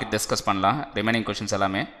நம்ம நாளைக்கு டிஸ்கஸ் பண்ணலாம் ரிமைனிங் கொஷின்ஸ்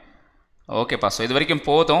எல்லாமே. ஓகேப்பா, ஸோ இது வரைக்கும்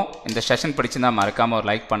போதும். இந்த செஷன் பிடிச்சிருந்தால் மறக்காமல் ஒரு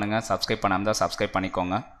லைக் பண்ணுங்கள், சப்ஸ்கிரைப் பண்ணாமல் தான் சப்ஸ்கிரைப்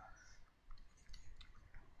பண்ணிக்கோங்க.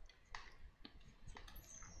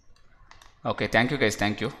 Okay, thank you guys,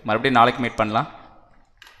 thank you. மறுபடியும் நாளைக்கு மீட் பண்ணலாம்.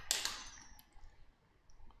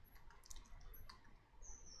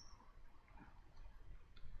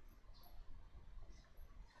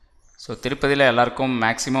 ஸோ திருப்பதியில் எல்லாருக்கும்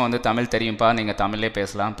மேக்ஸிமம் வந்து தமிழ் தெரியும்ப்பா, நீங்கள் தமிழ்லே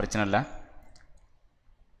பேசலாம், பிரச்சனை இல்லை.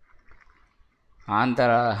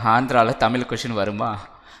 ஆந்திராவில் தமிழ் கொஷின் வருமா?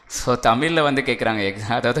 ஸோ தமிழில் வந்து கேட்குறாங்க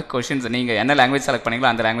அதாவது கொஷின்ஸ் நீங்கள் என்ன லாங்குவேஜ் செலக்ட்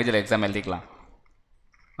பண்ணிங்களோ அந்த லாங்குவேஜில் எக்ஸாம் எழுதிக்கலாம்.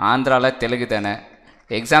 ஆந்திராவில் தெலுங்கு தானே,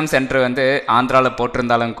 எக்ஸாம் சென்டர் வந்து ஆந்திராவில்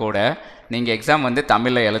போட்டிருந்தாலும் கூட நீங்கள் எக்ஸாம் வந்து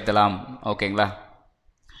தமிழில் எழுதலாம். ஓகேங்களா?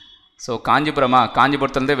 ஸோ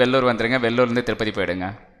காஞ்சிபுரத்துலேருந்து வெள்ளூர் வந்துடுங்க, வெள்ளூர்லேருந்து திருப்பதி போயிடுங்க.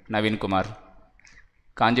 நவீன்குமார்,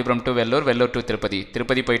 காஞ்சிபுரம் டு வெள்ளூர், வெள்ளூர் டு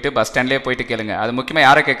திருப்பதி போயிட்டு பஸ் ஸ்டாண்ட்லேயே போயிட்டு கேளுங்க. அது முக்கியமாக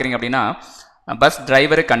யாரை கேட்குறீங்க அப்படின்னா பஸ்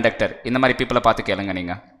டிரைவரு, கண்டக்டர், இந்த மாதிரி பீப்புளை பார்த்து கேளுங்க.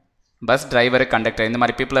 நீங்கள் பஸ் டிரைவரு, கண்டக்டர் இந்த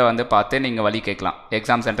மாதிரி பீப்புளை வந்து பார்த்து நீங்கள் வழி கேட்கலாம்.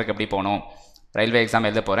 எக்ஸாம் சென்டருக்கு எப்படி போகணும், ரயில்வே எக்ஸாம்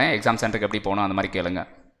எழுத போகிறேன், எக்ஸாம் சென்டருக்கு எப்படி போகணும், அந்த மாதிரி கேளுங்க.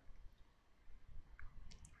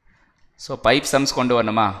 ஸோ பைப் சம்ஸ் கொண்டு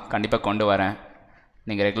வரணுமா? கண்டிப்பாக கொண்டு வரேன்.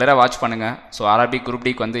 நீங்கள் ரெகுலராக வாட்ச் பண்ணுங்கள். ஸோ ஆர்ஆர்பி குரூப்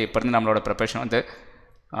டிக்கு வந்து இப்போ இருந்து நம்மளோட ப்ரிப்பரேஷன் வந்து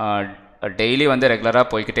டெய்லி வந்து ரெகுலராக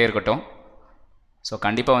போய்கிட்டே இருக்கட்டும். ஸோ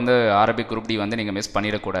கண்டிப்பாக வந்து ஆர்ஆர்பி குரூப் டி வந்து நீங்கள் மிஸ்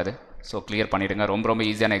பண்ணிடக்கூடாது. ஸோ கிளியர் பண்ணிவிடுங்க. ரொம்ப ரொம்ப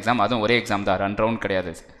ஈஸியான எக்ஸாம், அதுவும் ஒரே எக்ஸாம் தான், 2 ரவுண்ட்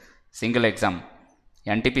கிடையாது, சிங்கிள் எக்ஸாம்.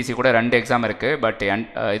 என்டிபிசி கூட 2 எக்ஸாம் இருக்குது, பட்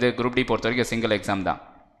இது குரூப் டி பொறுத்த வரைக்கும் சிங்கிள் எக்ஸாம் தான்.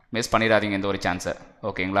 மிஸ் பண்ணிடாதீங்க இந்த ஒரு சான்ஸை.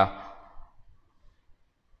 ஓகேங்களா?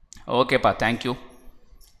 ஓகேப்பா, தேங்க்யூ.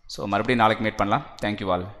 ஸோ மறுபடியும் நாளைக்கு மீட் பண்ணலாம். Thank you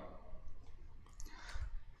all.